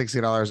gonna say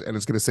 $60 and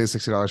it's gonna say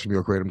 $60 from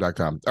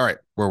YoKratom.com. All right,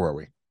 where were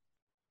we?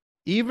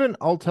 even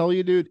I'll tell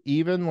you, dude,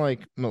 even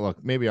like no,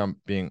 look, maybe I'm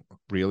being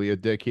really a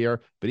dick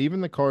here, but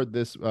even the card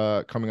this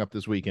coming up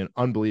this weekend,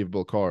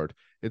 unbelievable card.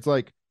 It's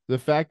like the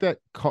fact that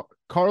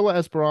Carla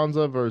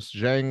Esperanza versus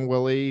Zhang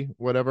Willy,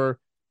 whatever,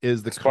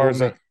 is the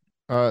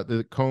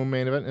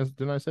co-main event.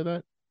 Didn't I say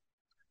that?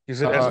 You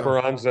said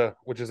Esperanza,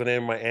 which is the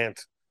name of my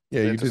aunt.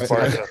 Yeah, you did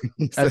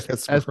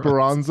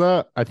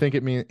Esperanza. I think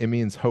it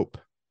means hope,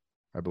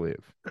 I believe.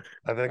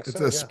 I think it's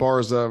so,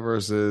 Esparza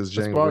versus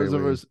Zhang Willy.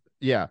 Versus,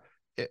 yeah.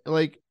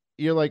 Like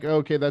you're like,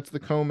 okay, that's the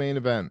co-main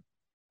event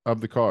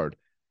of the card.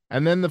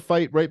 And then the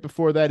fight right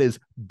before that is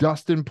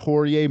Dustin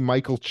Poirier,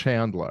 Michael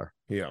Chandler.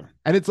 Yeah.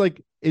 And it's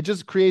like, it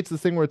just creates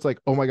this thing where it's like,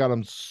 oh my God,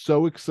 I'm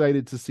so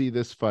excited to see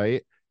this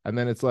fight. And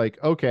then it's like,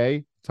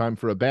 okay, time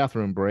for a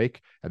bathroom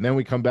break. And then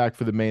we come back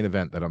for the main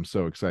event that I'm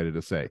so excited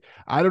to say.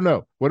 I don't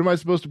know. What am I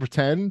supposed to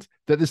pretend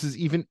that this is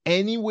even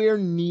anywhere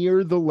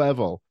near the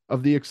level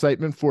of the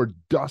excitement for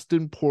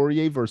Dustin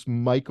Poirier versus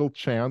Michael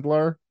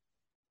Chandler?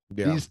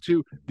 Yeah.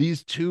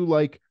 These two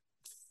like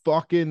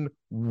fucking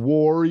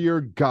warrior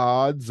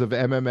gods of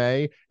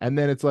MMA. And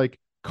then it's like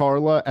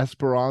Carla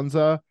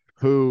Esperanza,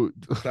 who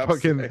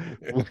fucking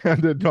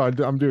landed, no,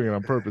 I'm doing it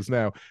on purpose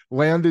now,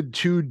 landed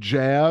 2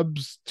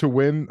 jabs to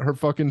win her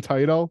fucking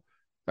title.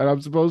 And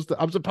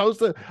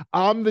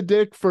I'm the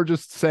dick for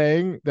just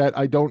saying that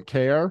I don't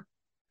care.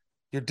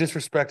 You're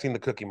disrespecting the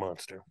Cookie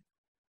Monster.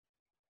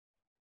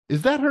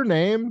 Is that her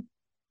name?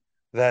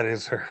 That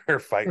is her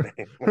fight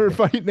name. Her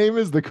fight name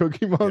is the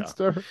Cookie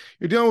Monster. Yeah.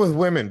 You're dealing with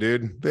women,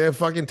 dude. They have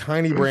fucking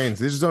tiny brains.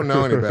 They just don't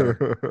know any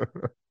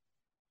better.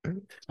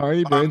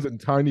 Tiny brains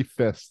and tiny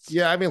fists.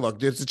 Yeah, I mean,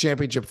 look, it's a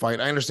championship fight.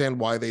 I understand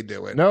why they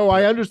do it. No,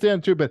 I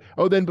understand too. But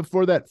then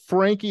before that,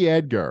 Frankie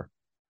Edgar,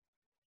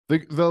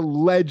 the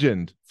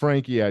legend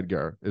Frankie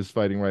Edgar, is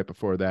fighting right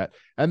before that,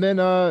 and then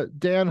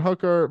Dan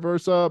Hooker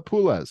versus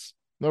Pules,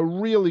 a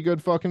really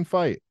good fucking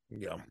fight.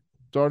 Yeah,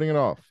 starting it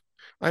off.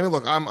 I mean,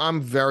 look,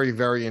 I'm very,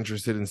 very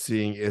interested in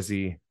seeing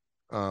Izzy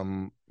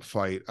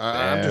fight.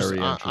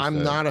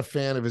 I'm not a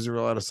fan of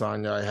Israel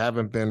Adesanya. I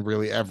haven't been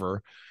really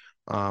ever.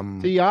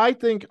 See, I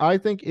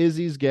think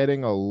Izzy's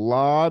getting a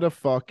lot of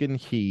fucking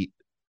heat.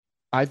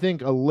 I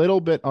think a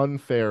little bit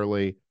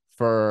unfairly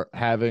for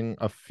having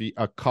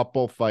a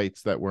couple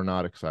fights that were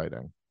not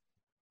exciting.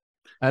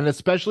 And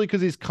especially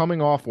because he's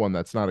coming off one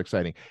that's not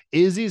exciting.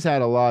 Izzy's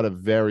had a lot of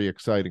very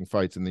exciting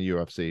fights in the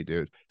UFC,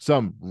 dude.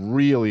 Some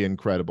really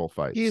incredible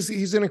fights.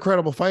 He's an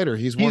incredible fighter.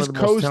 He's one of the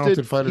most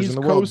talented fighters in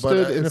the world. But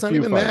it's not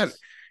even that.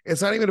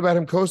 It's not even about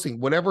him coasting.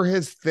 Whatever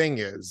his thing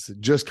is,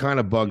 just kind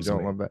of bugs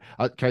me. Love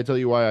that. Can I tell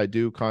you why I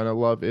do kind of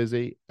love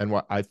Izzy and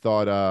what I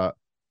thought?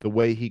 The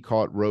way he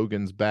caught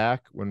Rogan's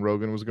back when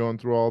Rogan was going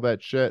through all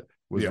that shit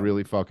was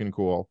really fucking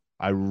cool.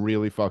 I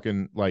really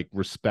fucking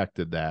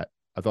respected that.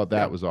 I thought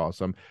that was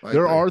awesome.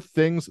 There are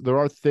things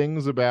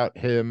about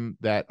him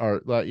that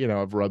are,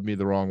 have rubbed me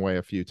the wrong way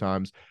a few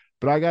times.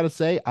 But I got to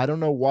say, I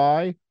don't know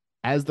why,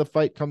 as the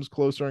fight comes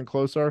closer and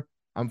closer,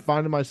 I'm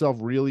finding myself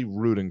really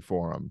rooting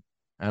for him.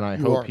 And I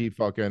hope he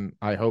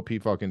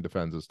fucking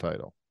defends his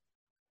title.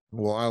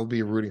 Well, I'll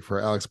be rooting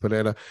for Alex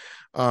Pereira.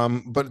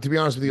 But to be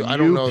honest with you, I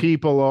don't know.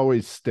 People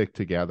always stick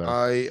together.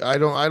 I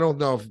don't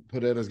know if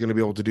Pereira is going to be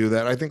able to do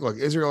that. I think, look,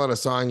 Israel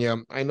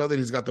Adesanya, I know that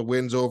he's got the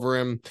wins over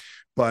him,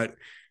 but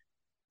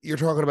you're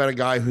talking about a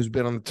guy who's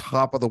been on the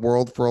top of the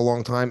world for a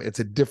long time. It's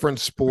a different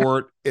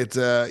sport. It's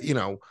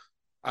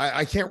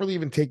I can't really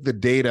even take the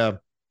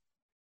data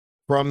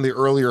from the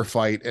earlier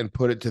fight and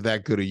put it to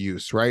that good a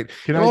use, right?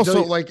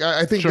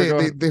 I think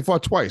they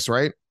fought twice,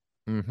 right?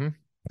 Mm-hmm.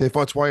 They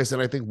fought twice, and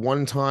I think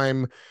one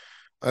time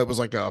it was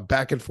like a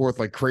back and forth,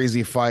 like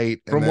crazy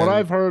fight. From what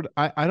I've heard,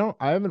 I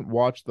haven't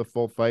watched the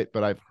full fight,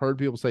 but I've heard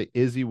people say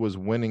Izzy was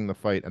winning the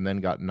fight and then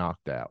got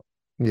knocked out.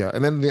 Yeah,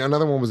 and then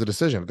another one was a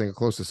decision. I think a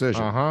close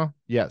decision.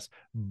 Yes,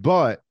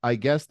 but I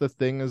guess the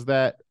thing is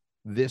that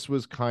this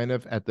was kind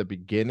of at the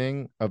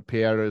beginning of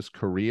Pereira's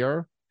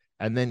career,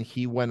 and then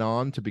he went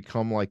on to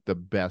become like the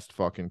best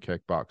fucking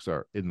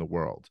kickboxer in the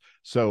world.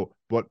 So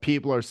what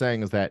people are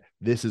saying is that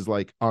this is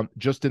like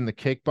just in the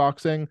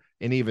kickboxing,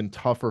 an even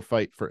tougher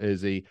fight for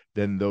Izzy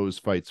than those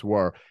fights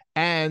were.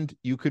 And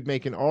you could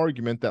make an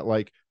argument that,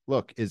 like,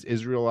 look, is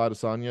Israel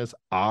Adesanya's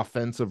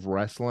offensive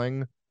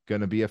wrestling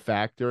going to be a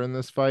factor in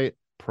this fight?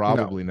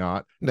 Probably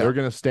not. No. They're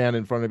going to stand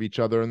in front of each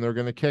other and they're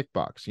going to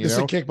kickbox. It's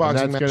a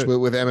kickboxing match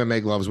with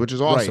MMA gloves, which is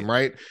awesome,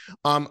 right?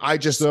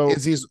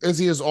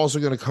 Izzy is also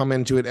going to come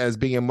into it as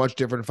being a much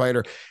different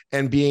fighter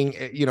and being,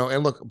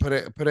 and look,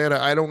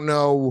 Pereira, I don't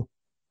know.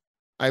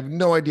 I have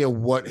no idea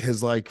what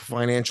his like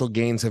financial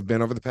gains have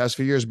been over the past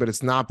few years, but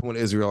it's not when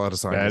Israel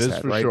Adesanya. That is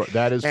for right? sure.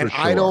 That is and for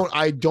sure.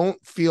 I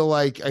don't feel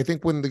like, I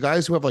think when the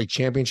guys who have like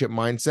championship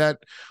mindset,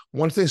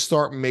 once they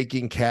start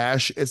making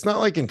cash, it's not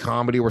like in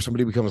comedy where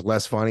somebody becomes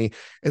less funny.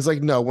 It's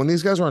like, no, when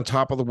these guys are on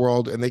top of the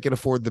world and they can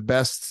afford the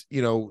best,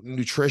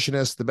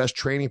 nutritionists, the best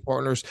training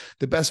partners,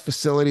 the best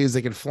facilities,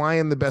 they can fly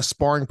in the best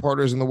sparring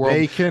partners in the world.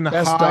 They can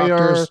best hire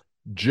doctors.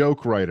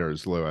 Joke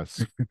writers,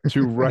 Lewis,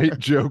 to write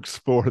jokes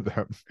for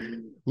them.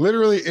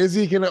 Literally,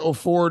 Izzy can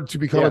afford to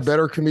become a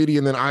better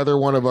comedian than either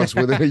one of us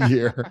within a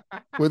year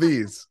with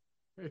ease.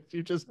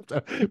 You just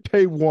have to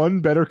pay one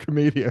better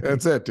comedian.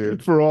 That's it,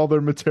 dude. For all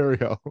their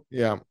material.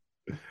 Yeah.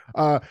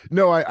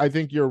 No, I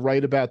think you're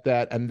right about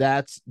that. And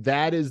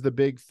that is the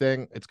big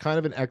thing. It's kind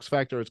of an X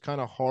factor. It's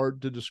kind of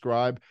hard to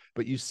describe,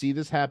 but you see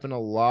this happen a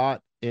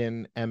lot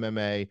in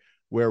MMA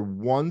where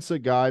once a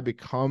guy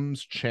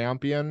becomes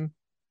champion,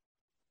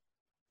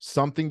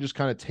 something just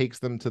kind of takes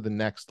them to the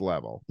next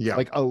level. Yeah.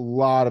 Like a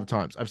lot of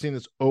times. I've seen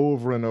this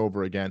over and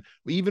over again,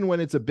 even when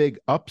it's a big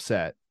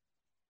upset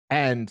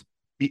and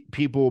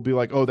people will be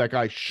like, oh, that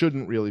guy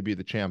shouldn't really be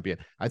the champion.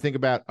 I think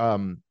about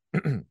TJ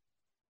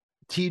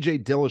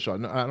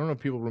Dillashaw. I don't know if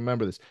people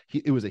remember this.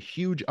 It was a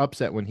huge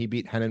upset when he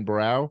beat Renan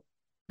Barão.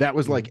 That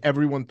was like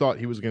everyone thought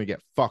he was going to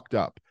get fucked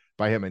up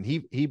by him, and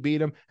he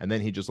beat him, and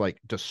then he just like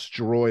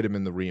destroyed him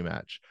in the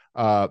rematch.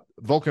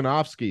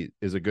 Volkanovski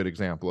is a good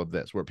example of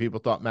this, where people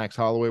thought Max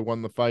Holloway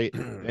won the fight,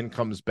 then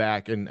comes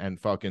back and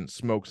fucking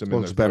smokes him.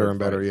 Looks better and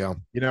better, yeah.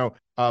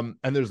 And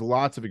there's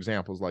lots of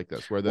examples like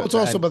this where it's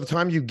also by the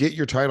time you get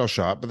your title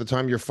shot, by the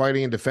time you're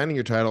fighting and defending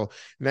your title,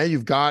 now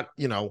you've got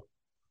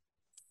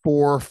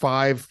 4 or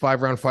 5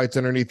 round fights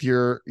underneath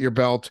your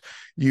belt.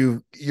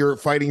 You're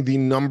fighting the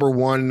number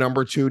 1,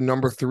 number 2,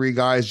 number 3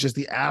 guys, just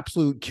the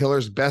absolute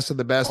killers, best of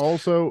the best.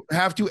 Also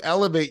have to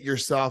elevate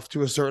yourself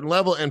to a certain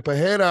level. And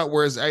Pereira,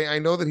 whereas I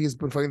know that he's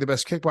been fighting the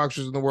best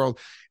kickboxers in the world,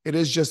 it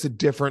is just a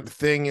different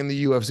thing in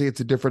the UFC. It's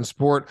a different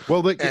sport.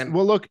 Well,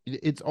 look,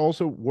 it's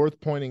also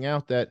worth pointing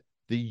out that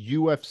the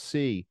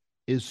UFC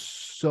is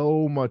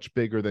so much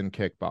bigger than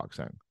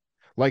kickboxing.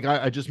 Like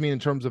I just mean in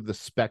terms of the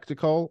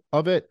spectacle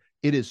of it.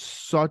 It is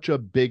such a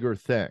bigger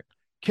thing.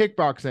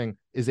 Kickboxing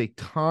is a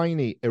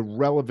tiny,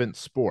 irrelevant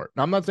sport.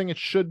 Now, I'm not saying it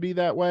should be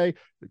that way.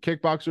 The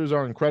kickboxers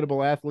are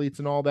incredible athletes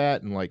and all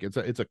that, and like it's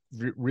a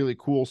really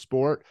cool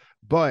sport.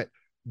 But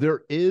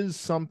there is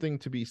something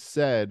to be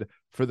said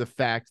for the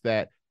fact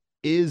that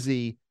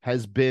Izzy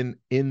has been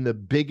in the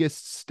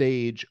biggest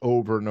stage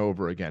over and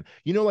over again.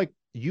 Like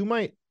you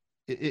might,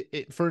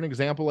 for an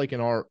example, like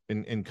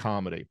in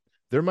comedy,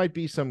 there might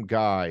be some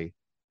guy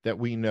that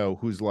we know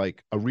who's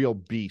like a real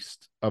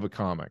beast of a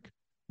comic,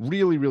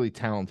 really, really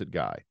talented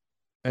guy.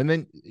 And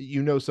then,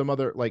 some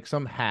other, like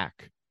some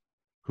hack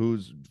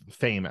who's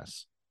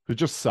famous, who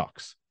just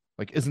sucks.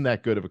 Like, isn't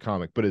that good of a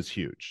comic, but is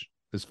huge,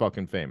 is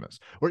fucking famous.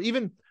 Or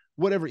even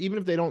whatever, even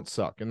if they don't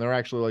suck and they're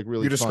actually like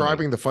really You're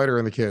describing funny. the fighter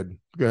and the kid.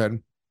 Go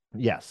ahead.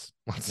 Yes.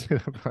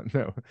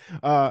 No.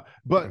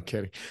 But I'm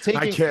kidding.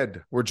 I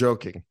kid. We're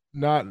joking.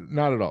 Not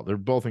at all. They're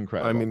both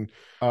incredible. I mean,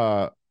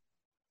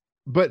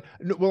 but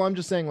I'm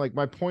just saying, like,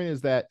 my point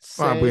is that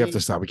we have to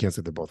stop. We can't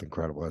say they're both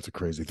incredible. That's a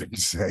crazy thing to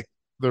say.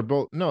 They're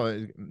both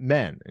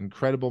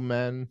incredible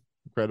men,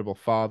 incredible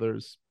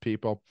fathers,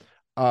 people.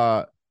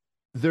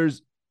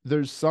 There's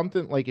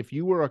something like if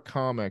you were a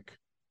comic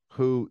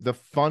who the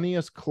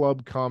funniest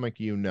club comic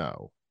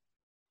and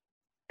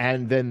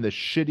then the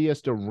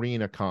shittiest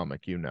arena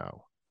comic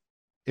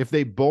if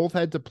they both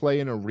had to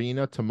play an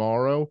arena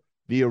tomorrow,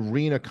 the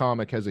arena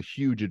comic has a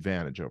huge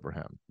advantage over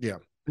him. Yeah.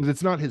 Because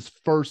it's not his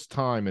first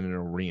time in an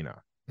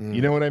arena.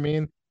 You know what I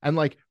mean? And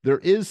like, there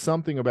is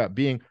something about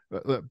being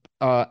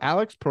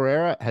Alex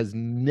Pereira has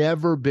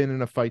never been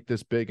in a fight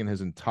this big in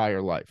his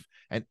entire life.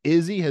 And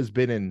Izzy has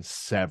been in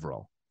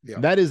several. Yeah.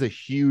 That is a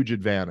huge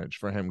advantage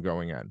for him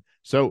going in.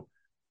 So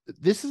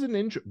this is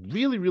an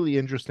really, really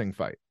interesting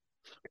fight.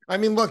 I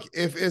mean, look,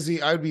 if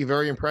Izzy, I'd be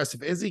very impressed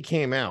if Izzy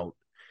came out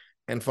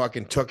and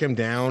fucking took him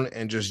down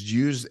and just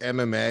used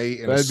MMA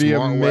in a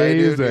smart way,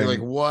 dude. You're like,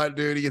 what,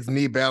 dude? He gets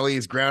knee belly,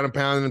 he's ground and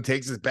pounding him,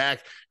 takes his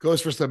back,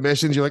 goes for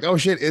submissions. You're like, oh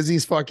shit,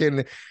 Izzy's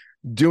fucking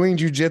doing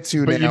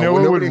jujitsu now. You know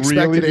what would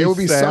really be it would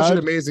be sad? Such an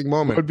amazing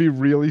moment. What would be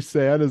really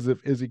sad is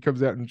if Izzy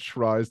comes out and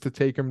tries to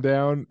take him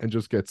down and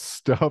just gets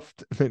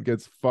stuffed and then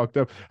gets fucked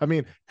up. I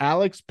mean,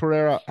 Alex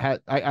Pereira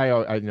had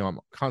I know I'm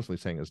constantly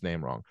saying his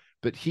name wrong,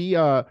 but he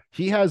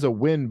has a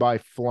win by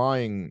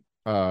flying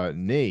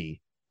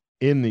knee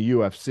in the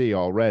UFC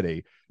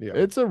already. Yeah.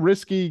 It's a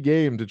risky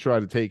game to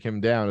try to take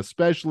him down,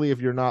 especially if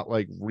you're not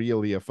like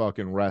really a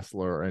fucking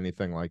wrestler or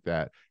anything like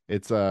that.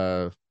 It's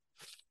we'll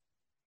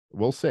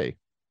see.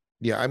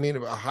 Yeah, I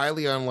mean,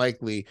 highly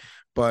unlikely,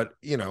 but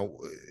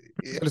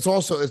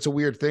it's a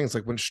weird thing. It's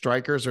like when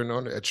strikers are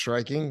known at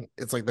striking,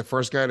 it's like the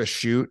first guy to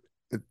shoot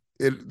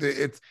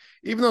It's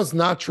even though it's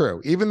not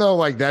true, even though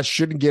like that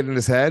shouldn't get in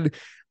his head.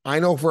 I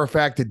know for a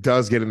fact it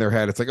does get in their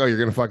head. It's like, oh, you're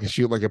gonna fucking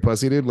shoot like a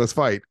pussy, dude. Let's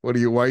fight. What are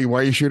you? Why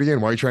are you shooting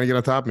in? Why are you trying to get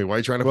on top of me? Why are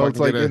you trying to? Well,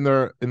 fucking it's like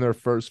get in their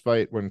first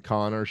fight when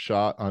Connor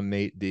shot on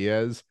Nate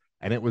Diaz,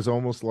 and it was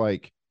almost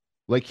like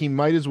he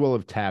might as well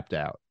have tapped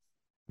out.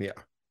 Yeah.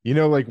 You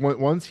know, like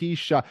once he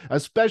shot,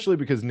 especially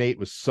because Nate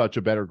was such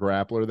a better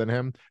grappler than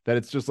him, that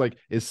it's just like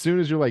as soon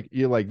as you're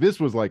like this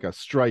was like a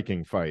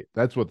striking fight.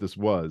 That's what this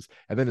was.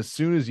 And then as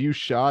soon as you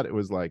shot, it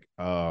was like,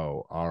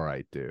 oh, all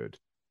right, dude.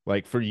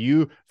 Like for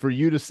you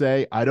to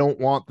say, I don't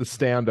want the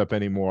stand up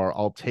anymore,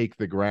 I'll take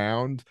the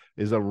ground,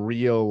 is a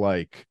real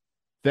like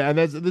that. And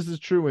this is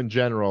true in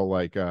general,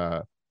 like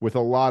with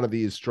a lot of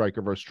these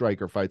striker versus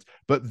striker fights.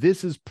 But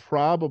this is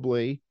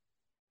probably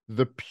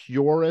the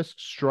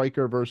purest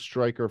striker versus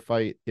striker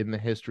fight in the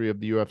history of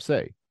the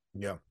UFC.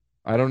 Yeah.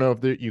 I don't know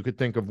if you could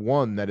think of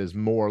one that is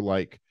more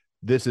like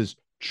this is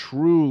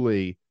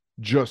truly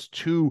just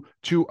two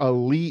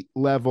elite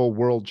level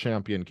world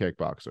champion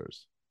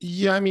kickboxers.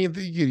 Yeah, I mean,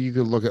 you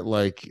could look at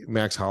like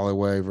Max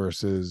Holloway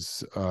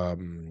versus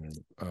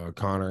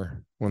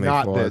Connor when they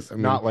Not fought. this, I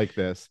mean, not like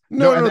this.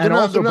 No, and, they're and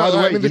not. also, They're by the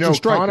not. way, I mean, you they're know, just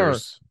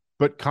strikers.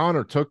 but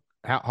Connor took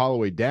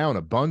Holloway down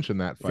a bunch in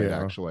that fight,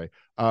 actually.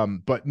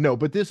 But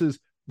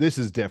this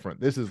is different.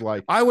 This is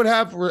like I would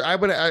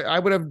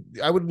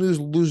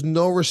lose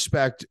no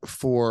respect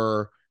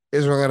for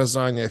Israel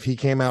Adesanya if he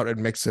came out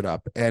and mixed it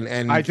up.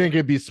 And I think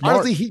it'd be smart.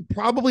 Honestly, he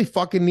probably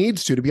fucking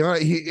needs to be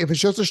honest. If it's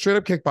just a straight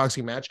up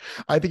kickboxing match,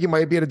 I think he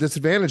might be at a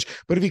disadvantage.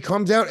 But if he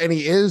comes out and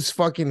he is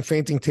fucking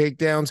feinting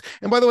takedowns,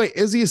 and by the way,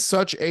 Izzy is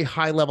such a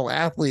high level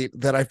athlete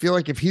that I feel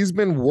like if he's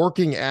been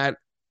working at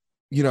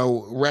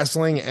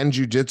wrestling and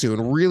jujitsu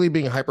and really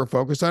being hyper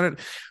focused on it,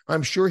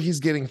 I'm sure he's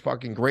getting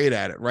fucking great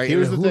at it. Right.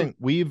 Here's the thing.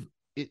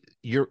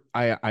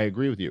 I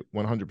agree with you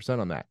 100%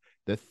 on that.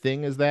 The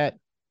thing is that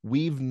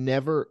we've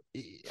never,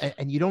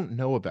 and you don't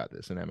know about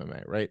this in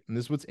MMA, right? And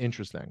this is what's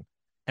interesting.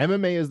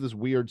 MMA is this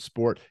weird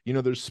sport. You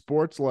know, there's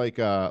sports like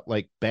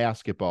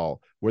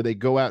basketball where they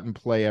go out and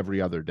play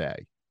every other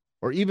day,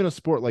 or even a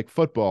sport like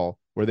football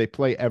where they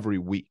play every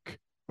week,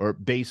 or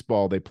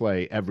baseball, they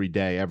play every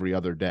day, every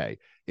other day.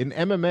 In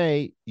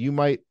MMA, you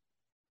might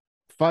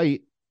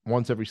fight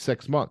once every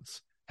 6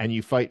 months, and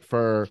you fight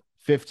for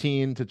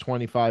 15 to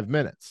 25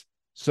 minutes.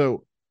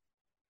 So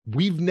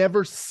we've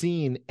never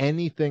seen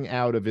anything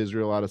out of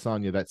Israel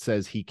Adesanya that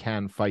says he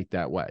can fight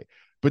that way.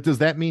 But does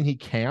that mean he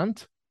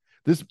can't?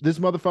 This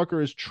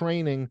motherfucker is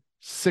training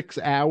 6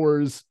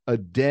 hours a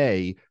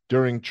day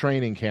during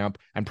training camp,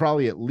 and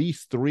probably at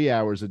least 3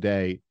 hours a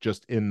day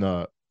just in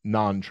the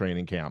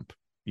non-training camp.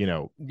 You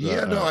know,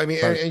 I mean,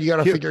 and you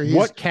got to figure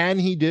what can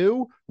he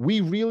do?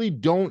 We really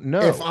don't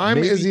know. If I'm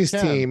Izzy's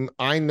team,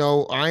 I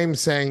know I'm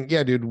saying,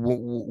 yeah, dude,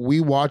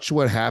 we watched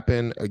what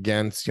happened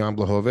against Jan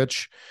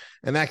Blachowicz,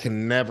 and that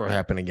can never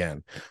happen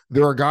again.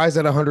 There are guys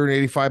at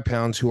 185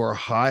 pounds who are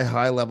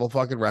high level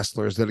fucking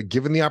wrestlers that are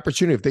given the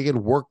opportunity, if they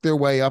can work their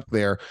way up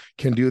there,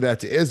 can do that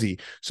to Izzy.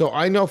 So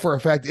I know for a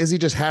fact Izzy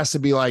just has to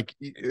be like,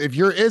 if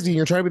you're Izzy and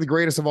you're trying to be the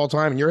greatest of all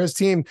time and you're his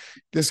team,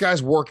 this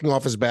guy's working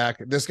off his back,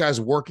 this guy's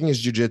working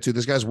his jiu-jitsu,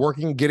 this guy's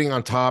working getting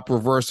on top,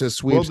 reverses,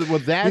 sweeps. Well,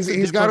 that's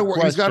he's got to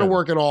work. He's got to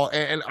work it all.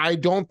 And I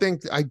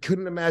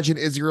couldn't imagine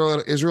Israel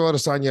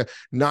Adesanya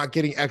not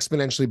getting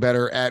exponentially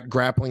better at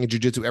grappling and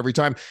jiu-jitsu every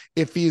time.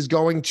 If he's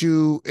going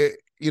to,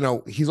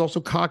 he's also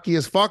cocky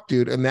as fuck,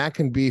 dude, and that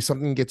can be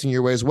something that gets in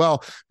your way as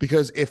well.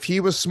 Because if he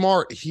was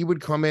smart, he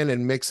would come in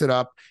and mix it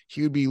up.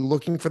 He would be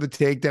looking for the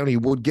takedown. He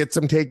would get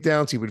some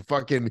takedowns. He would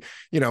fucking,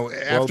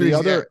 after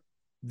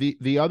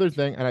the other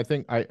thing, and I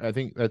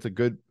think that's a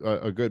good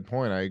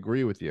point. I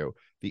agree with you.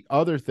 The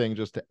other thing,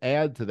 just to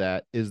add to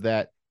that, is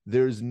that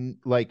there's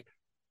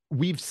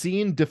we've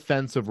seen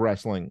defensive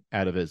wrestling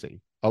out of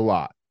Izzy a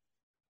lot.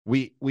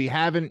 We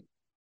haven't.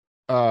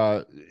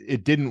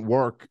 It didn't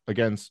work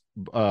against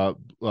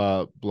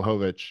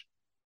Blachowicz.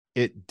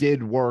 It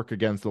did work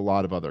against a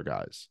lot of other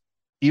guys.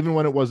 Even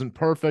when it wasn't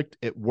perfect,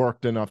 it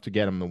worked enough to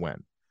get him the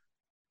win.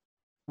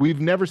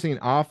 We've never seen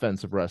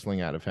offensive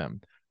wrestling out of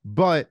him,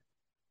 but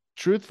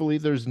truthfully,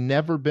 there's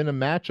never been a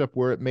matchup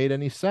where it made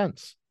any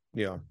sense.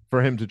 Yeah,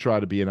 for him to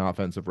try to be an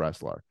offensive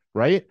wrestler,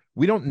 right?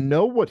 We don't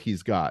know what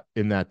he's got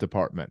in that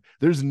department.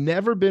 There's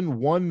never been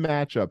one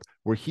matchup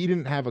where he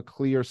didn't have a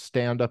clear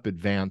stand-up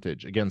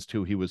advantage against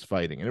who he was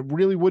fighting. And it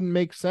really wouldn't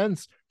make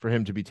sense for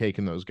him to be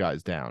taking those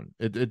guys down.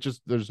 It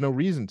just, there's no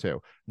reason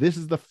to. This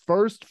is the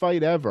first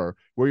fight ever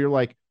where you're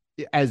like,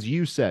 as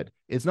you said,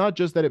 it's not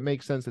just that it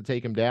makes sense to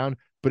take him down,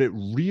 but it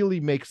really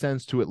makes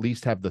sense to at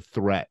least have the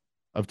threat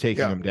of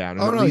taking him down,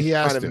 and at least he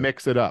has to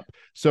mix it up.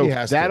 So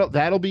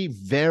that'll be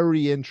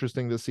very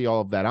interesting to see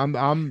all of that.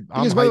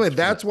 Because by the way,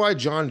 that's why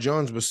John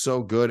Jones was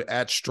so good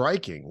at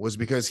striking, was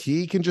because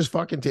he can just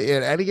fucking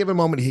at any given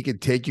moment he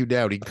could take you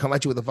down. He can come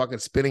at you with a fucking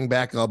spinning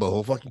back elbow.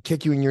 He'll fucking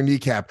kick you in your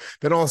kneecap.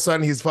 Then all of a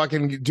sudden he's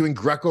fucking doing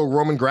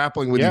Greco-Roman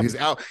grappling with you. He's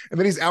out, and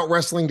then he's out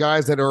wrestling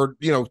guys that are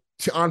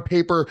on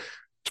paper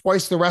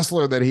twice the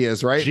wrestler that he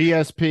is. Right?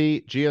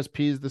 GSP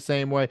is the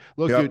same way.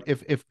 Look, dude,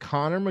 if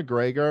Conor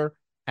McGregor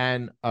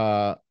and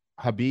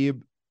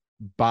Habib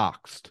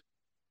boxed,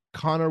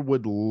 Conor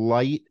would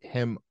light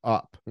him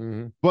up.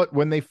 Mm-hmm. But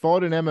when they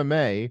fought in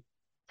MMA,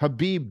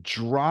 Habib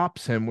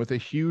drops him with a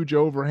huge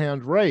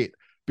overhand right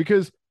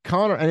because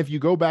Conor, and if you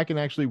go back and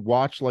actually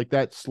watch like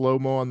that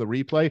slow-mo on the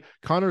replay,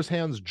 Conor's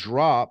hands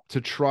drop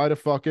to try to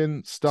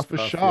fucking stuff a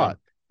shot.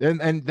 Yeah.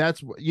 And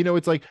that's, you know,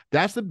 it's like,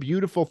 that's the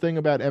beautiful thing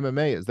about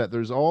MMA is that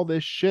there's all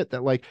this shit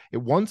that like,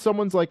 once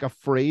someone's like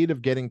afraid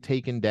of getting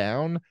taken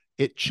down,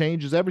 it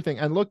changes everything.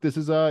 And look, this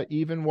is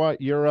even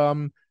what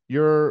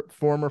your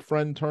former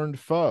friend turned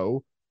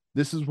foe.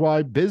 This is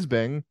why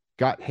Bisping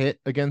got hit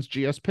against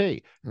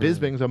GSP.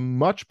 Bisping's a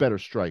much better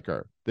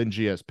striker than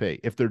GSP.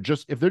 If they're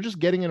just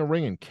getting in a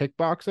ring and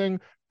kickboxing,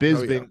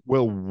 Bisping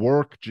will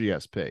work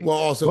GSP. Well,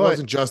 also, it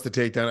wasn't just the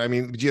takedown. I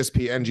mean,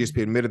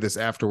 GSP admitted this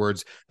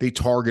afterwards. They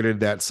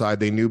targeted that side.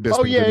 They knew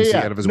Bisping couldn't see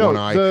out of his one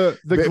eye.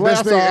 The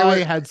glass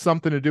eye had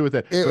something to do with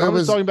it. I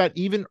was talking about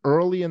even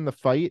early in the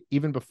fight,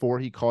 even before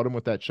he caught him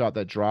with that shot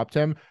that dropped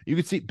him, you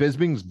could see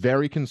Bisping's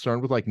very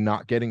concerned with like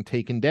not getting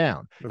taken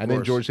down.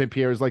 Then George St.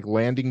 Pierre is like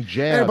landing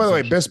jabs. And by the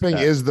way, Bisping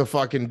is the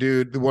fucking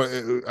dude.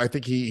 I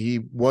think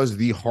he was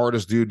the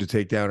hardest dude to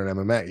take down in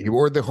MMA.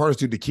 Or the hardest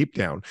dude to keep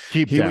down.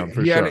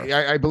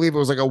 I believe it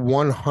was like a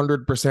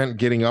 100%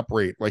 getting up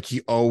rate. Like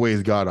he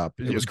always got up.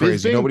 It was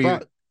crazy.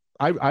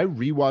 I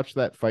rewatched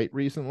that fight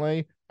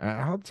recently, and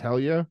I'll tell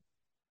you,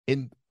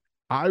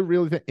 I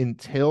really think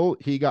until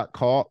he got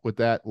caught with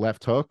that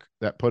left hook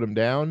that put him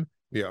down,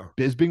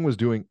 Bisping was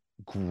doing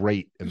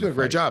great. He did a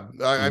great job.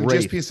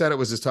 GSP said it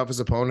was his toughest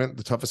opponent,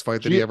 the toughest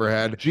fight that he ever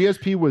had.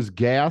 GSP was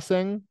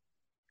gassing,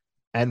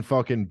 and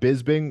fucking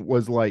Bisping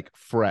was like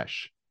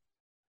fresh.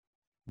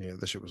 Yeah,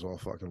 this shit was all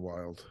fucking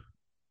wild.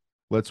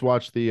 Let's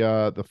watch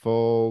the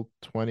full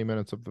 20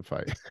 minutes of the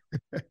fight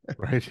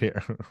right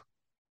here.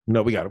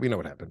 No, we got it. We know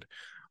what happened.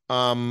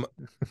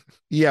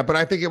 Yeah, but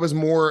I think it was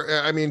more.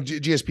 I mean,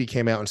 GSP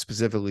came out and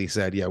specifically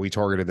said, "Yeah, we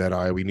targeted that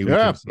eye. We knew."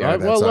 Yeah.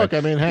 Well, side. Look,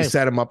 I mean, hey, he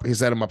set him up. He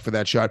set him up for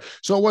that shot.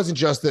 So it wasn't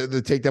just the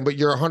takedown. But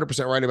you're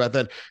 100% right about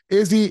that.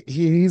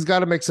 He's got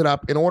to mix it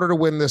up in order to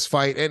win this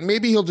fight, and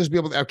maybe he'll just be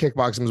able to out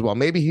kickbox him as well.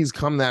 Maybe he's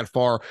come that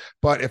far.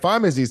 But if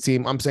I'm Izzy's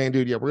team, I'm saying,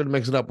 dude, yeah, we're gonna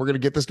mix it up. We're gonna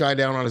get this guy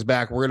down on his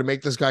back. We're gonna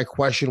make this guy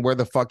question where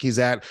the fuck he's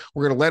at.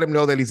 We're gonna let him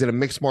know that he's in a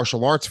mixed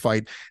martial arts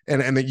fight,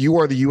 and that you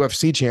are the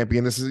UFC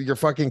champion. This is your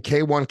fucking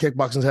K1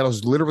 kickboxing titles.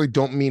 Literally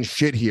don't mean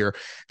shit here.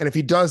 And if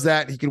he does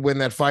that, he could win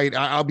that fight.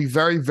 I'll be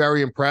very,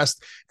 very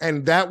impressed.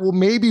 And that will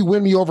maybe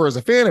win me over as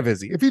a fan of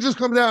Izzy. If he just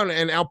comes down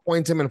and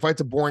outpoints him and fights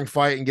a boring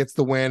fight and gets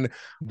the win.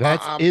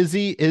 That's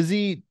Izzy.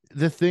 Izzy,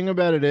 the thing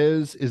about it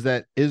is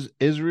that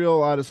Israel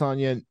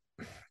Adesanya,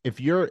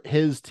 if you're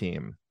his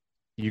team,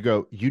 you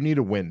go, you need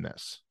to win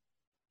this.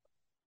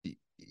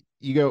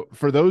 You go,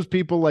 for those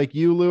people like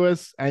you,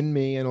 Lewis, and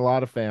me, and a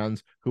lot of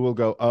fans who will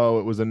go, oh,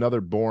 it was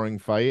another boring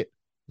fight.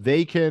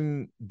 They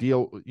can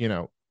deal, you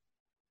know,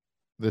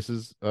 this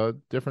is a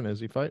different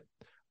Izzy fight.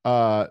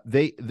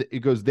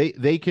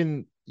 They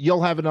can,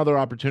 you'll have another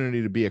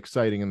opportunity to be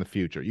exciting in the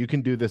future. You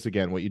can do this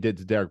again, what you did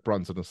to Derek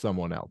Brunson to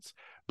someone else,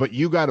 but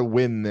you got to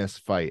win this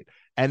fight.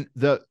 And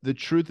the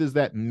truth is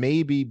that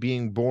maybe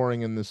being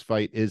boring in this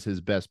fight is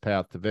his best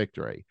path to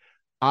victory.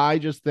 I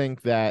just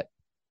think that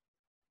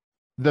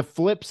the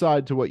flip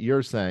side to what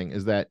you're saying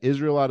is that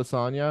Israel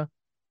Adesanya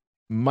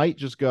might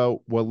just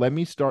go, well, let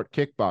me start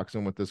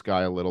kickboxing with this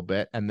guy a little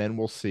bit, and then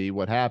we'll see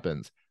what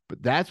happens.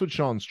 But that's what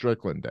Sean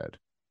Strickland did.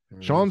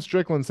 Sean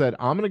Strickland said,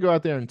 I'm going to go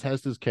out there and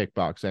test his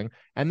kickboxing.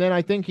 And then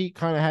I think he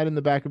kind of had in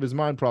the back of his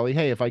mind probably,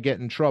 hey, if I get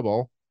in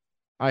trouble,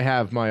 I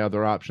have my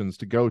other options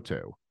to go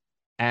to.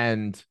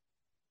 And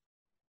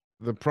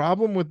the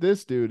problem with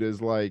this dude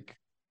is like,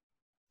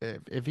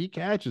 if he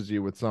catches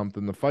you with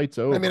something, the fight's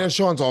over. I mean, and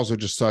Sean's also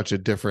just such a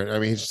different. I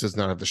mean, he just does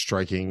not have the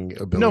striking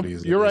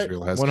abilities. No, you're right.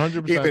 Israel has.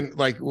 100%. Even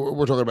like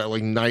we're talking about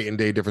like night and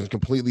day difference,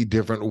 completely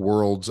different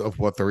worlds of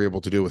what they're able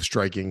to do with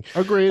striking.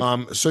 Agreed.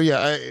 So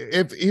yeah,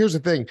 here's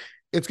the thing,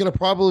 it's going to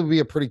probably be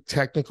a pretty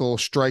technical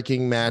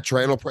striking match,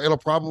 right? It'll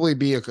probably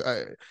be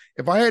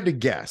if I had to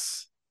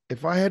guess,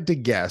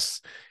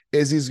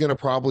 Izzy's going to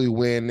probably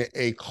win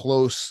a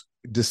close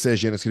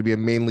decision. It's going to be a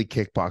mainly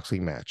kickboxing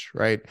match,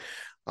 right?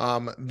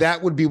 That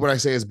would be what I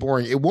say is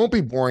boring. It won't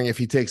be boring if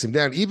he takes him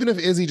down. Even if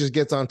Izzy just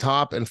gets on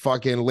top and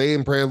fucking lay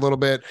and pray a little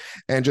bit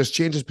and just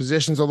changes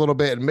positions a little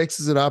bit and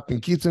mixes it up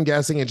and keeps him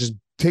guessing and just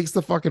takes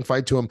the fucking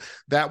fight to him,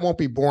 that won't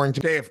be boring.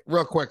 Dave,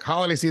 real quick,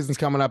 holiday season's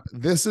coming up.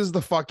 This is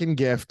the fucking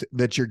gift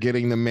that you're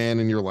getting the man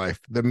in your life.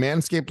 The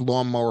Manscaped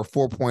Lawnmower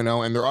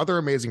 4.0, and there are other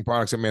amazing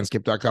products at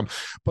manscaped.com,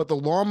 but the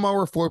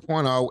Lawnmower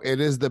 4.0, it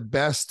is the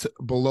best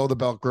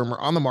below-the-belt groomer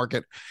on the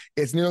market.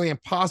 It's nearly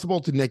impossible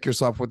to nick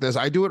yourself with this.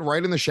 I do it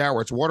right in the shower.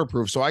 It's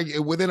waterproof, so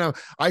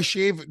I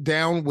shave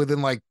down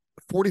within like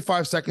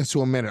 45 seconds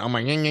to a minute. I'm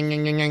like,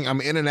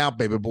 I'm in and out,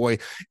 baby boy.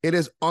 It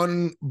is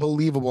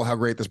unbelievable how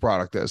great this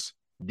product is.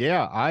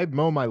 Yeah, I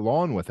mow my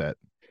lawn with it.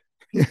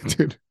 Yeah,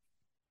 dude.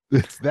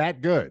 It's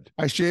that good.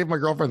 I shave my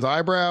girlfriend's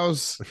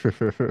eyebrows.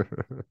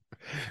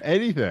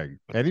 Anything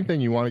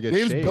you want to get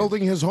Dave's shaved.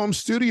 building his home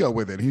studio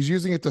with it. He's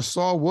using it to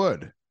saw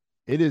wood.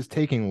 It is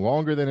taking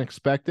longer than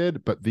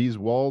expected, but these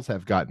walls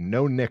have got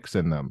no nicks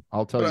in them.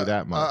 I'll tell you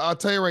that much. I'll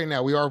tell you right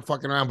now, we are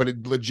fucking around, but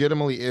it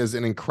legitimately is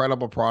an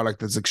incredible product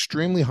that's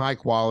extremely high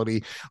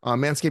quality.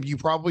 Manscaped, you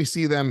probably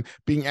see them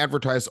being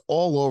advertised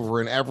all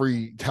over in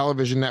every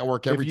television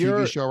network, every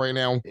TV show right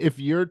now. If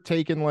you're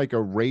taking like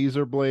a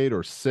razor blade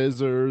or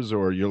scissors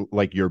or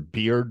your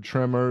beard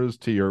trimmers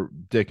to your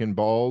dick and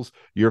balls,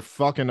 you're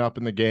fucking up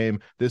in the game.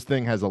 This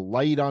thing has a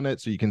light on it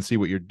so you can see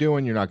what you're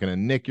doing. You're not going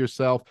to nick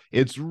yourself.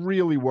 It's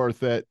really worth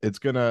it. It's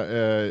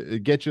gonna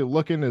get you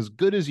looking as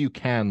good as you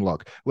can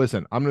look.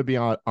 Listen, I'm gonna be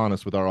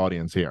honest with our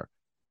audience here.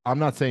 I'm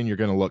not saying you're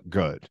gonna look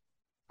good.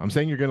 I'm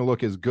saying you're gonna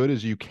look as good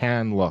as you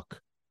can look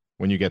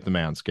when you get the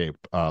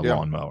Manscaped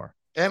lawnmower.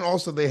 And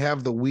also, they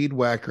have the Weed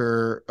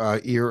Whacker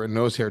ear and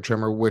nose hair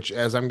trimmer, which,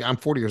 as I'm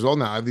 40 years old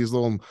now, I have these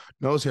little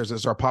nose hairs that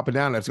start popping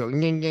down. That's going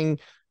ging, ging,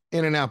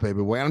 in and out,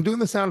 baby boy. I'm doing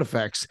the sound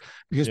effects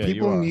because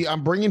people need.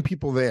 I'm bringing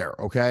people there.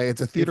 Okay, it's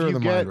a theater of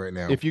the mind right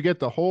now. If you get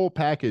the whole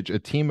package, a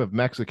team of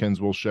Mexicans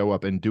will show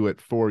up and do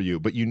it for you,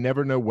 but you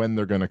never know when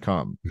they're going to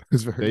come.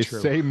 It's very true.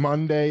 They say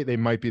Monday, they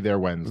might be there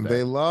Wednesday.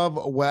 They love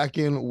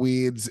whacking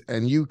weeds,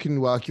 and you can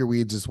whack your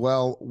weeds as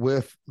well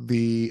with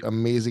the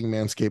amazing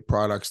Manscaped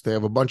products. They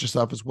have a bunch of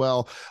stuff as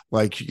well,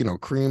 like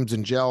creams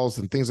and gels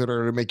and things that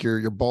are to make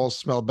your balls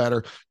smell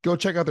better. Go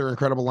check out their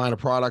incredible line of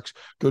products.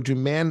 Go to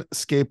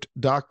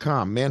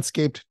manscaped.com.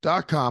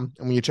 Manscaped.com,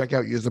 and when you check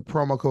out, use the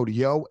promo code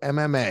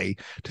YOMMA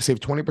to save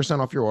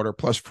 20% off your order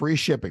plus free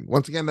shipping.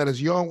 Once again, that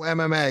is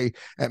YOMMA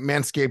at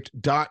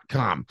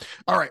manscaped.com.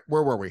 All right,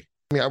 where were we?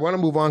 I want to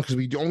move on because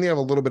we only have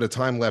a little bit of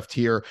time left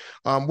here.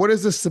 What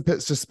is this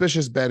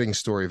suspicious betting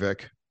story,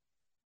 Vic?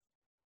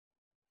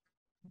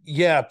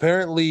 Yeah,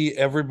 apparently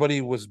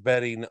everybody was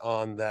betting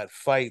on that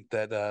fight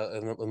that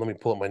and let me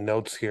pull up my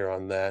notes here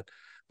on that.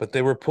 But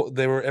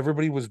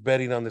everybody was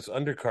betting on this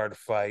undercard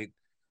fight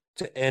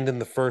to end in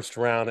the first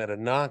round at a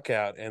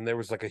knockout, and there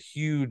was like a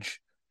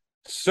huge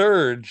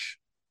surge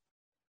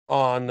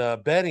on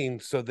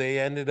betting, so they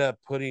ended up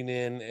putting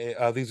in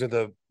these are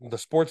the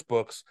sports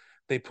books.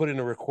 They put in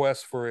a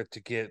request for it to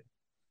get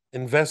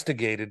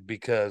investigated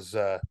because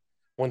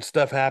when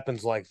stuff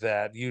happens like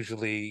that,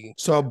 usually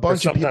so a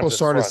bunch of people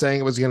started saying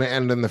it was going to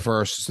end in the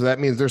first, so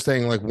that means they're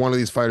saying like one of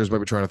these fighters might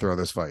be trying to throw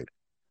this fight,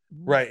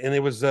 right? And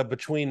it was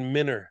between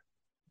Minner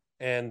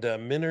and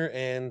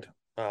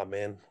oh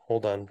man,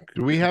 hold on.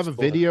 Do we have a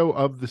video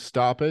of the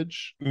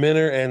stoppage?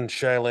 Minner and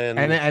Shailen.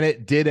 And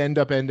it did end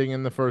up ending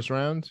in the first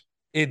round?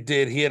 It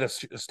did. He had a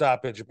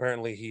stoppage.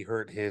 Apparently he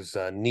hurt his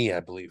knee, I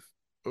believe.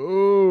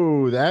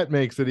 Oh, that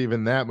makes it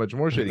even that much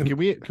more shady.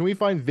 Can we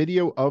find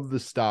video of the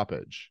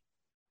stoppage?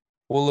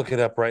 We'll look it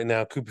up right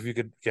now. Coop, if you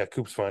could. Yeah,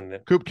 Coop's finding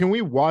it. Coop, can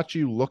we watch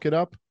you look it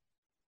up?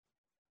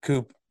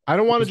 Coop. I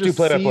don't want to just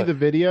see the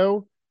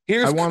video.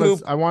 Here's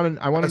Coop. I want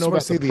to know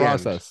about the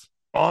process.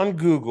 On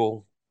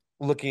Google,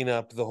 looking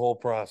up the whole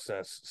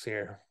process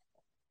here.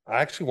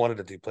 I actually wanted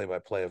to do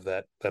play-by-play of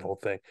that whole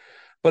thing.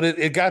 But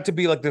it got to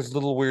be like this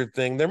little weird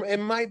thing. It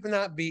might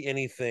not be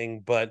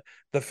anything, but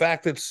the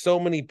fact that so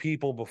many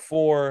people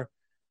before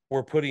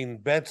were putting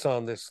bets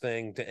on this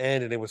thing to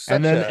end, and it was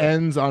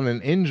ends on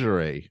an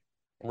injury.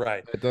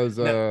 Right. It does.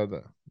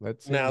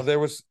 Now they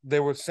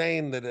were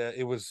saying that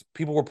it was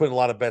people were putting a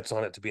lot of bets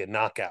on it to be a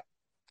knockout.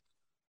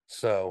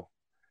 So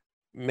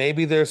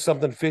maybe there's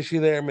something fishy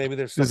there. Maybe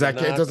there's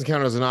something. It doesn't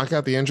count as a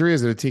knockout. The injury,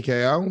 is it a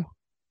TKO?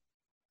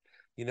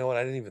 You know what?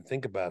 I didn't even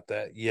think about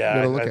that. Yeah,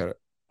 you gotta look at it.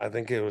 I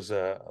think it was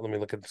let me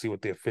look and see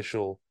what the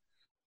official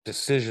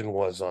decision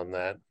was on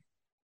that.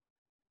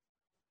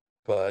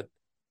 But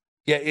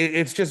yeah,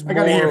 it's just I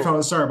gotta hear,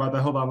 fellas. Sorry about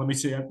that. Hold on, let me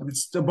see.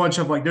 It's a bunch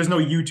of there's no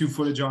YouTube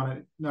footage on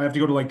it. I have to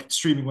go to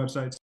streaming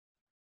websites.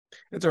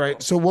 It's all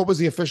right. So what was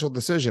the official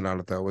decision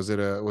on it though? Was it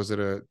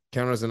a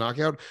count as a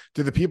knockout?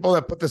 Did the people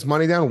that put this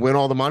money down win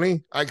all the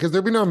money? Because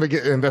there'd be no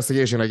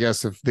investigation, I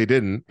guess, if they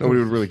didn't. Nobody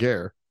would really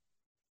care.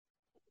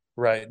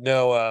 Right.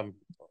 No,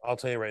 I'll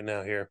tell you right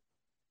now here.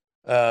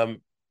 I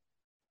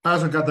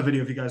also got the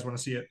video if you guys want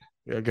to see it.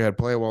 Yeah, go ahead.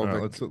 Play it while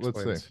let's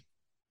see.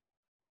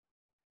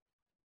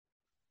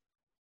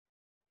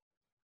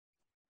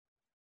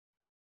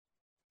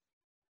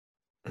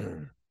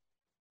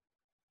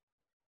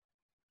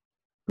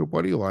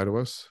 Why do you lie to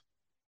us?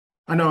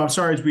 I know. I'm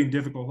sorry it's being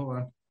difficult. Hold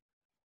on.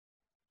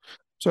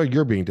 Sorry,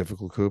 you're being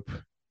difficult, Coop.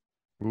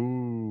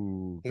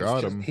 Ooh,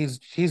 got him.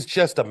 He's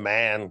just a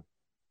man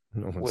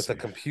with a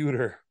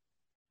computer.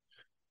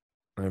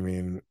 I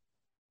mean,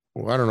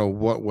 well, I don't know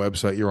what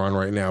website you're on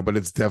right now, but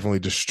it's definitely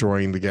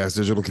destroying the Gas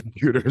Digital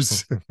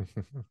computers.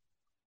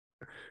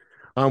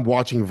 I'm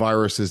watching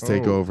viruses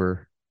take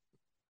over.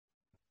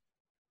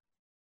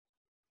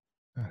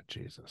 Oh,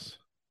 Jesus.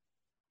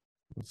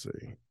 Let's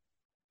see.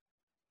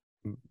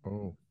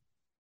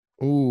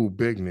 Oh,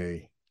 big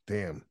knee.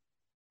 Damn.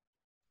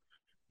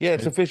 Yeah,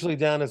 it's officially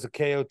down as a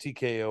KO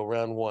TKO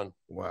round 1.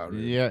 Wow.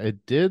 Dude. Yeah,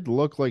 it did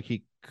look like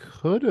he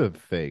could have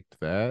faked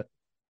that.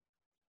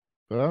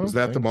 Was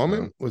that the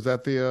moment? So. Was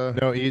that the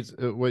No, he's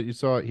what you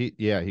saw. He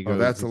goes.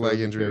 That's the leg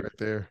injury right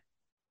there.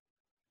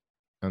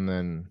 And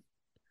then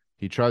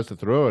He tries to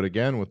throw it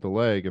again with the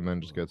leg and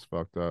then just gets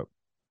fucked up.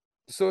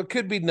 So it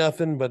could be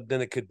nothing, but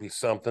then it could be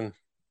something.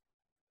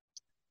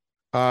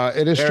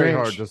 It is Very strange.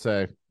 hard to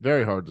say.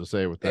 Very hard to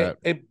say with that.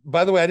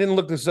 By the way, I didn't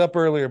look this up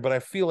earlier, but I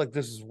feel like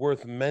this is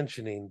worth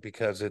mentioning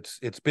because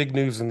it's big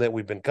news in that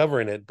we've been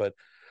covering it. But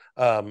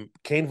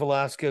Cain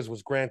Velasquez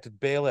was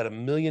granted bail at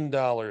 $1 million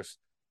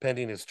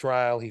pending his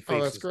trial. He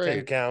faces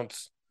 10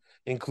 counts,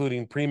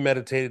 including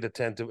premeditated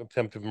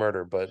attempted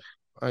murder. But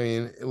I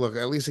mean, look,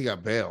 at least he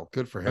got bail.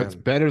 Good for him. That's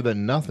better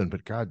than nothing,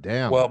 but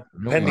goddamn. Well,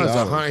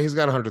 he's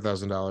got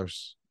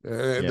 $100,000.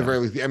 At the very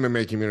least, the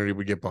MMA community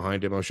would get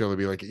behind him. I'm sure there'll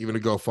be like even a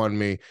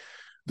GoFundMe.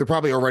 There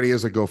probably already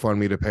is a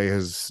GoFundMe to pay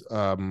his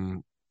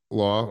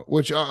law,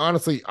 which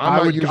honestly,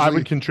 I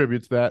would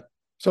contribute to that.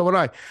 So would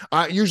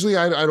I. Usually,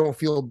 I don't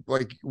feel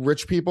like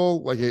rich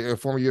people, like a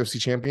former UFC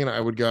champion. I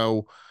was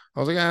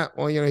like,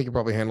 well, he could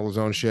probably handle his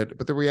own shit.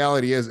 But the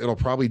reality is, it'll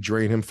probably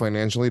drain him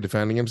financially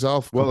defending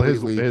himself. Well,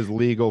 his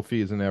legal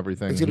fees and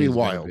everything. It's gonna be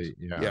wild.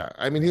 Yeah.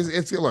 I mean,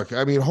 look.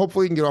 I mean,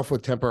 hopefully, he can get off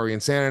with temporary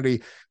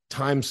insanity.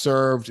 Time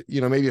served,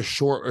 maybe a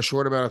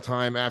short amount of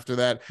time after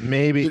that.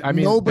 Maybe. I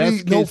mean,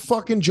 no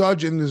fucking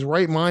judge in his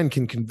right mind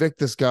can convict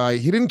this guy.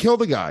 He didn't kill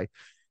the guy.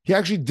 He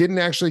didn't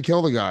actually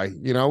kill the guy.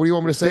 What do you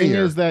want me to say here? The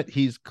thing is that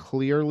he's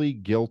clearly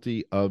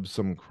guilty of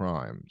some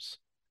crimes,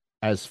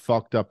 as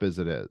fucked up as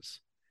it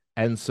is.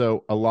 And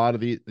so a lot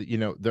of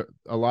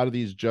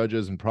these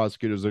judges and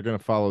prosecutors are going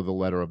to follow the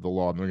letter of the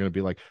law. And they're going to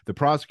be like, the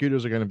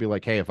prosecutors are going to be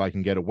like, hey, if I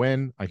can get a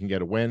win, I can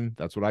get a win.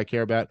 That's what I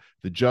care about.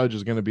 The judge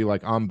is going to be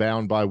like, I'm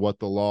bound by what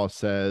the law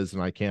says.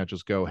 And I can't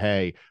just go,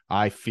 hey,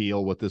 I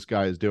feel what this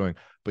guy is doing.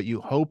 But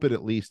you hope it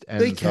at least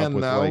ends they can, up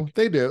with though. like,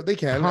 they do. They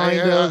can.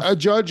 A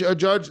judge,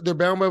 they're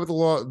bound by the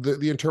law,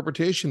 the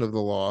interpretation of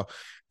the law.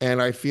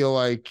 And I feel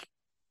like,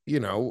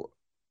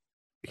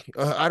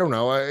 I don't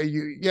know.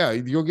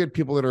 You'll get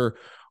people that are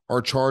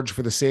charged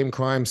for the same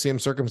crime, same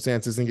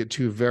circumstances, and get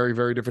two very,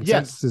 very different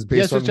sentences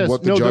based on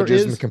what the judge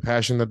is and the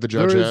compassion that the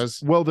judge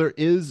has. Well, there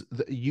is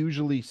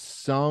usually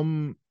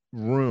some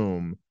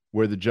room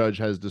where the judge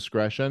has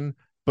discretion,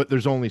 but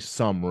there's only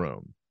some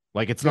room.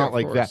 Like, it's not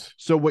like that.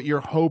 So what you're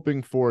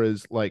hoping for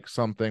is like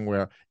something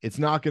where it's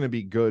not going to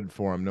be good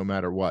for him no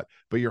matter what,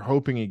 but you're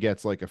hoping he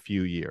gets like a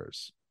few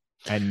years.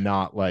 And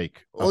not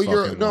like,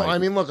 I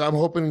mean, look, I'm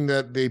hoping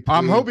that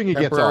I'm hoping he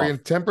gets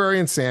off. Temporary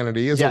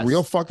insanity is a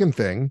real fucking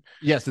thing.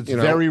 Yes, it's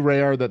very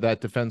rare that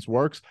defense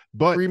works.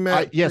 But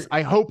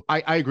I hope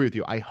I agree with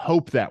you. I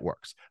hope that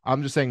works.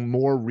 I'm just saying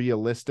more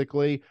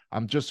realistically,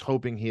 I'm just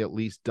hoping he at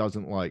least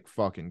doesn't like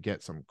fucking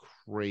get some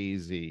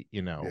crazy,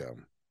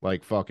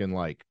 like fucking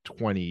like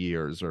 20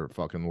 years or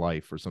fucking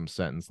life or some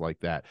sentence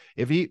like that.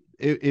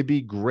 It'd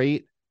be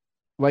great.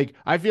 Like,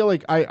 I feel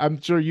like I'm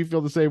sure you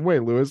feel the same way,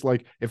 Lewis.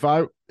 Like, if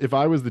I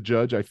was the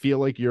judge, I feel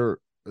like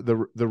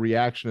the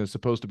reaction is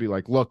supposed to be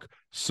like, look,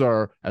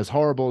 sir, as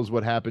horrible as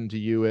what happened to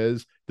you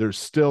is, there's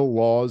still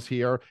laws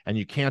here, and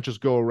you can't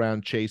just go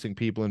around chasing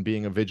people and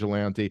being a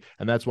vigilante.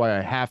 And that's why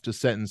I have to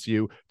sentence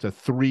you to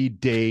 3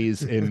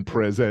 days in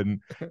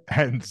prison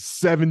and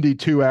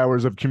 72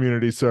 hours of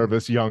community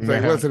service, young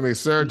man. Listen to me,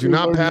 sir. Do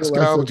not pass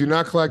go. Do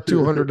not collect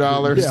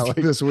 $200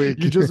 this week.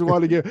 You just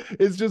want to give.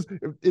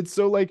 It's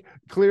so like,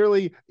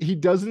 clearly he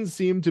doesn't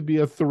seem to be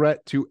a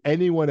threat to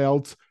anyone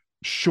else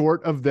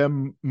short of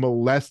them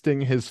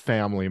molesting his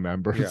family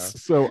members. Yeah.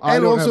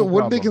 So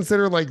wouldn't they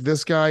consider like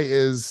this guy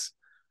is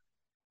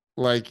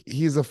like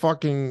he's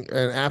an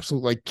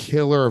absolute like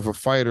killer of a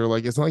fighter?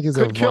 Like, it's not like he's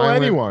could kill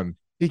anyone.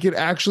 He could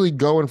actually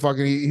go and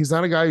fucking. He's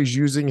not a guy who's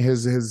using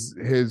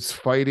his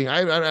fighting.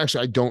 I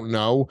don't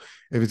know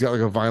if he's got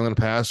like a violent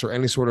past or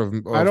any sort of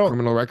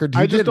criminal record.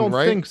 I just don't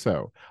think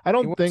so. I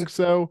don't think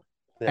so.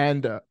 Yeah.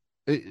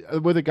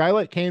 And with a guy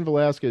like Cain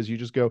Velasquez, you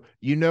just go,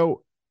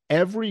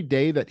 every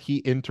day that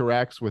he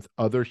interacts with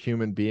other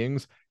human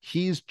beings,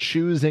 he's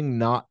choosing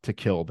not to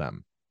kill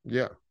them.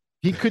 Yeah.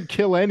 He could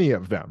kill any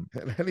of them.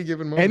 At any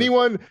given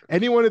moment.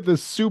 Anyone at the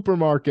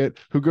supermarket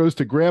who goes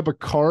to grab a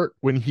cart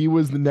when he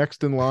was the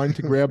next in line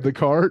to grab the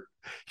cart,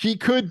 he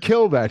could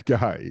kill that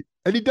guy.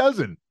 And he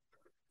doesn't.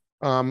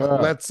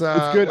 It's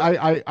good.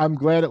 I'm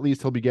glad at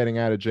least he'll be getting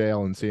out of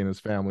jail and seeing his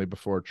family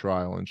before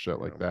trial and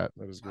shit like that.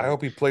 I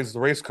hope he plays the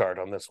race card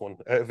on this one.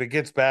 If it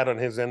gets bad on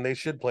his end, they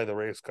should play the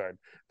race card.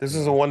 This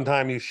is a one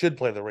time you should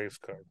play the race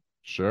card.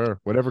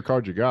 Sure, whatever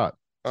card you got.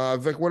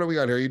 Vic, what do we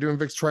got here? Are you doing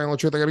Vic's trial and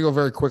truth? I got to go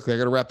very quickly. I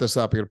got to wrap this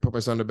up. I got to put my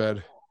son to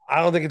bed.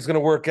 I don't think it's going to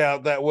work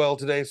out that well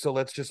today, so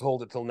let's just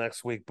hold it till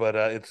next week. But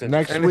it's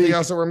next week. Anything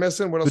else that we're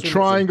missing? What else? The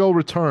triangle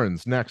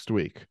returns next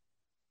week.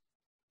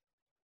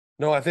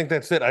 No, I think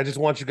that's it. I just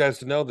want you guys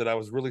to know that I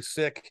was really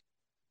sick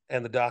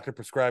and the doctor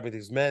prescribed me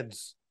these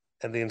meds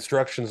and the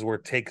instructions were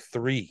take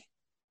 3.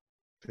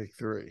 Take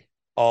 3.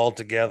 All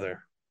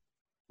together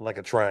like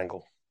a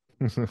triangle.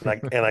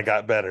 and I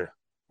got better.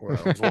 Well,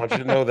 I just want you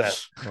to know that.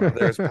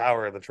 There's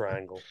power in the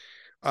triangle.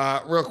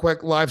 Real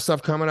quick, live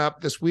stuff coming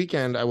up this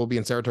weekend. I will be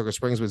in Saratoga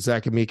Springs with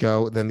Zach and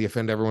Miko. Then the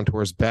Offend Everyone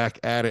tour is back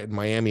at it in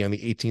Miami on the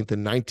 18th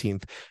and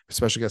 19th.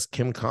 Special guest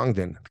Kim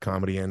Congdon, the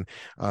comedian.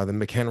 Then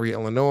McHenry,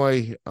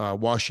 Illinois.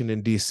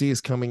 Washington, D.C. is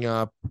coming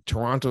up.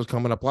 Toronto's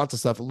coming up. Lots of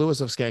stuff.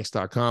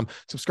 lewisofskanks.com.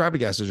 Subscribe to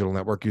Gas Digital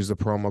Network. Use the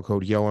promo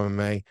code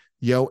YOMMA,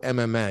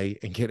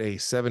 and get a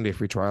 7-day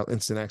free trial,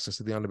 instant access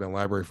to the on-demand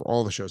library for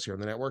all the shows here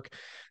on the network.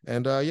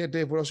 And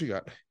Dave, what else you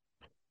got?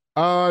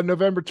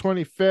 November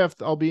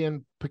 25th, I'll be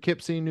in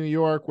Poughkeepsie, New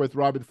York with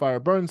Robbie the Fire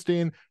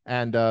Bernstein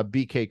and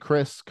BK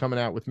Chris coming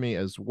out with me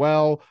as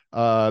well.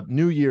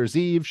 New Year's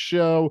Eve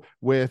show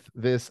with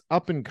this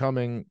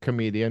up-and-coming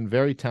comedian,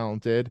 very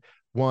talented,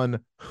 one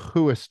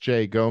Louis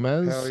J.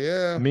 Gomez. Hell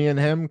yeah. Me and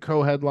him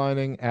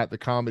co-headlining at the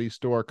Comedy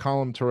Store.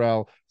 Colin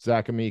Terrell,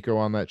 Zach Amico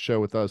on that show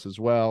with us as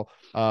well.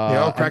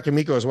 Crack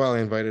Amico as well, I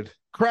invited.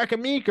 Crack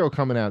Amico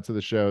coming out to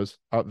the shows.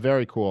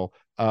 Very cool.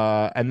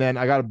 And then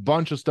I got a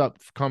bunch of stuff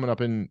coming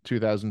up in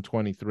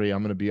 2023.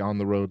 I'm going to be on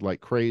the road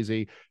like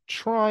crazy,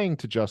 trying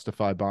to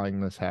justify buying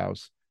this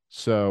house.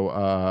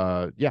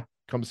 So,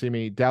 come see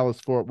me. Dallas,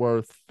 Fort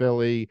Worth,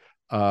 Philly,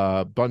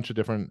 bunch of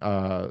different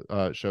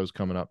shows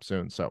coming up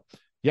soon. So,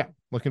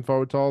 looking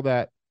forward to all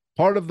that.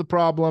 Part of the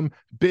Problem,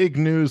 big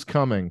news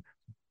coming.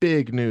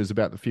 Big news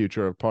about the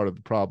future of Part of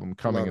the Problem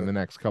coming in the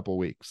next couple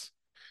weeks.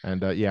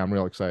 And I'm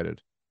real excited.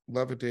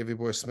 Love it, Davey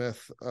Boy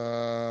Smith.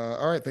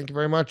 All right. Thank you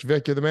very much,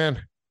 Vic. You're the man.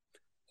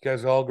 You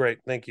guys are all great.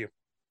 Thank you.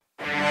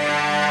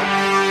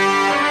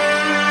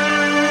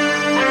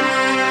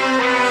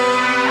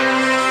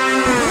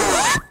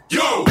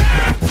 Yo!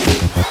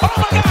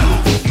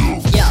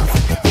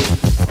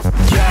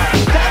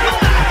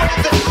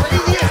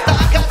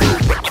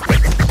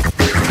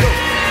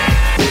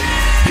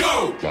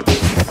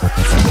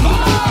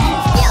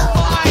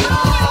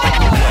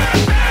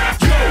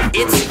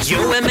 It's Yo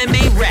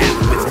MMA Rap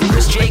with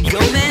Louis J.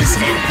 Gomez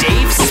and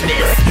Dave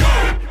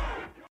Smith.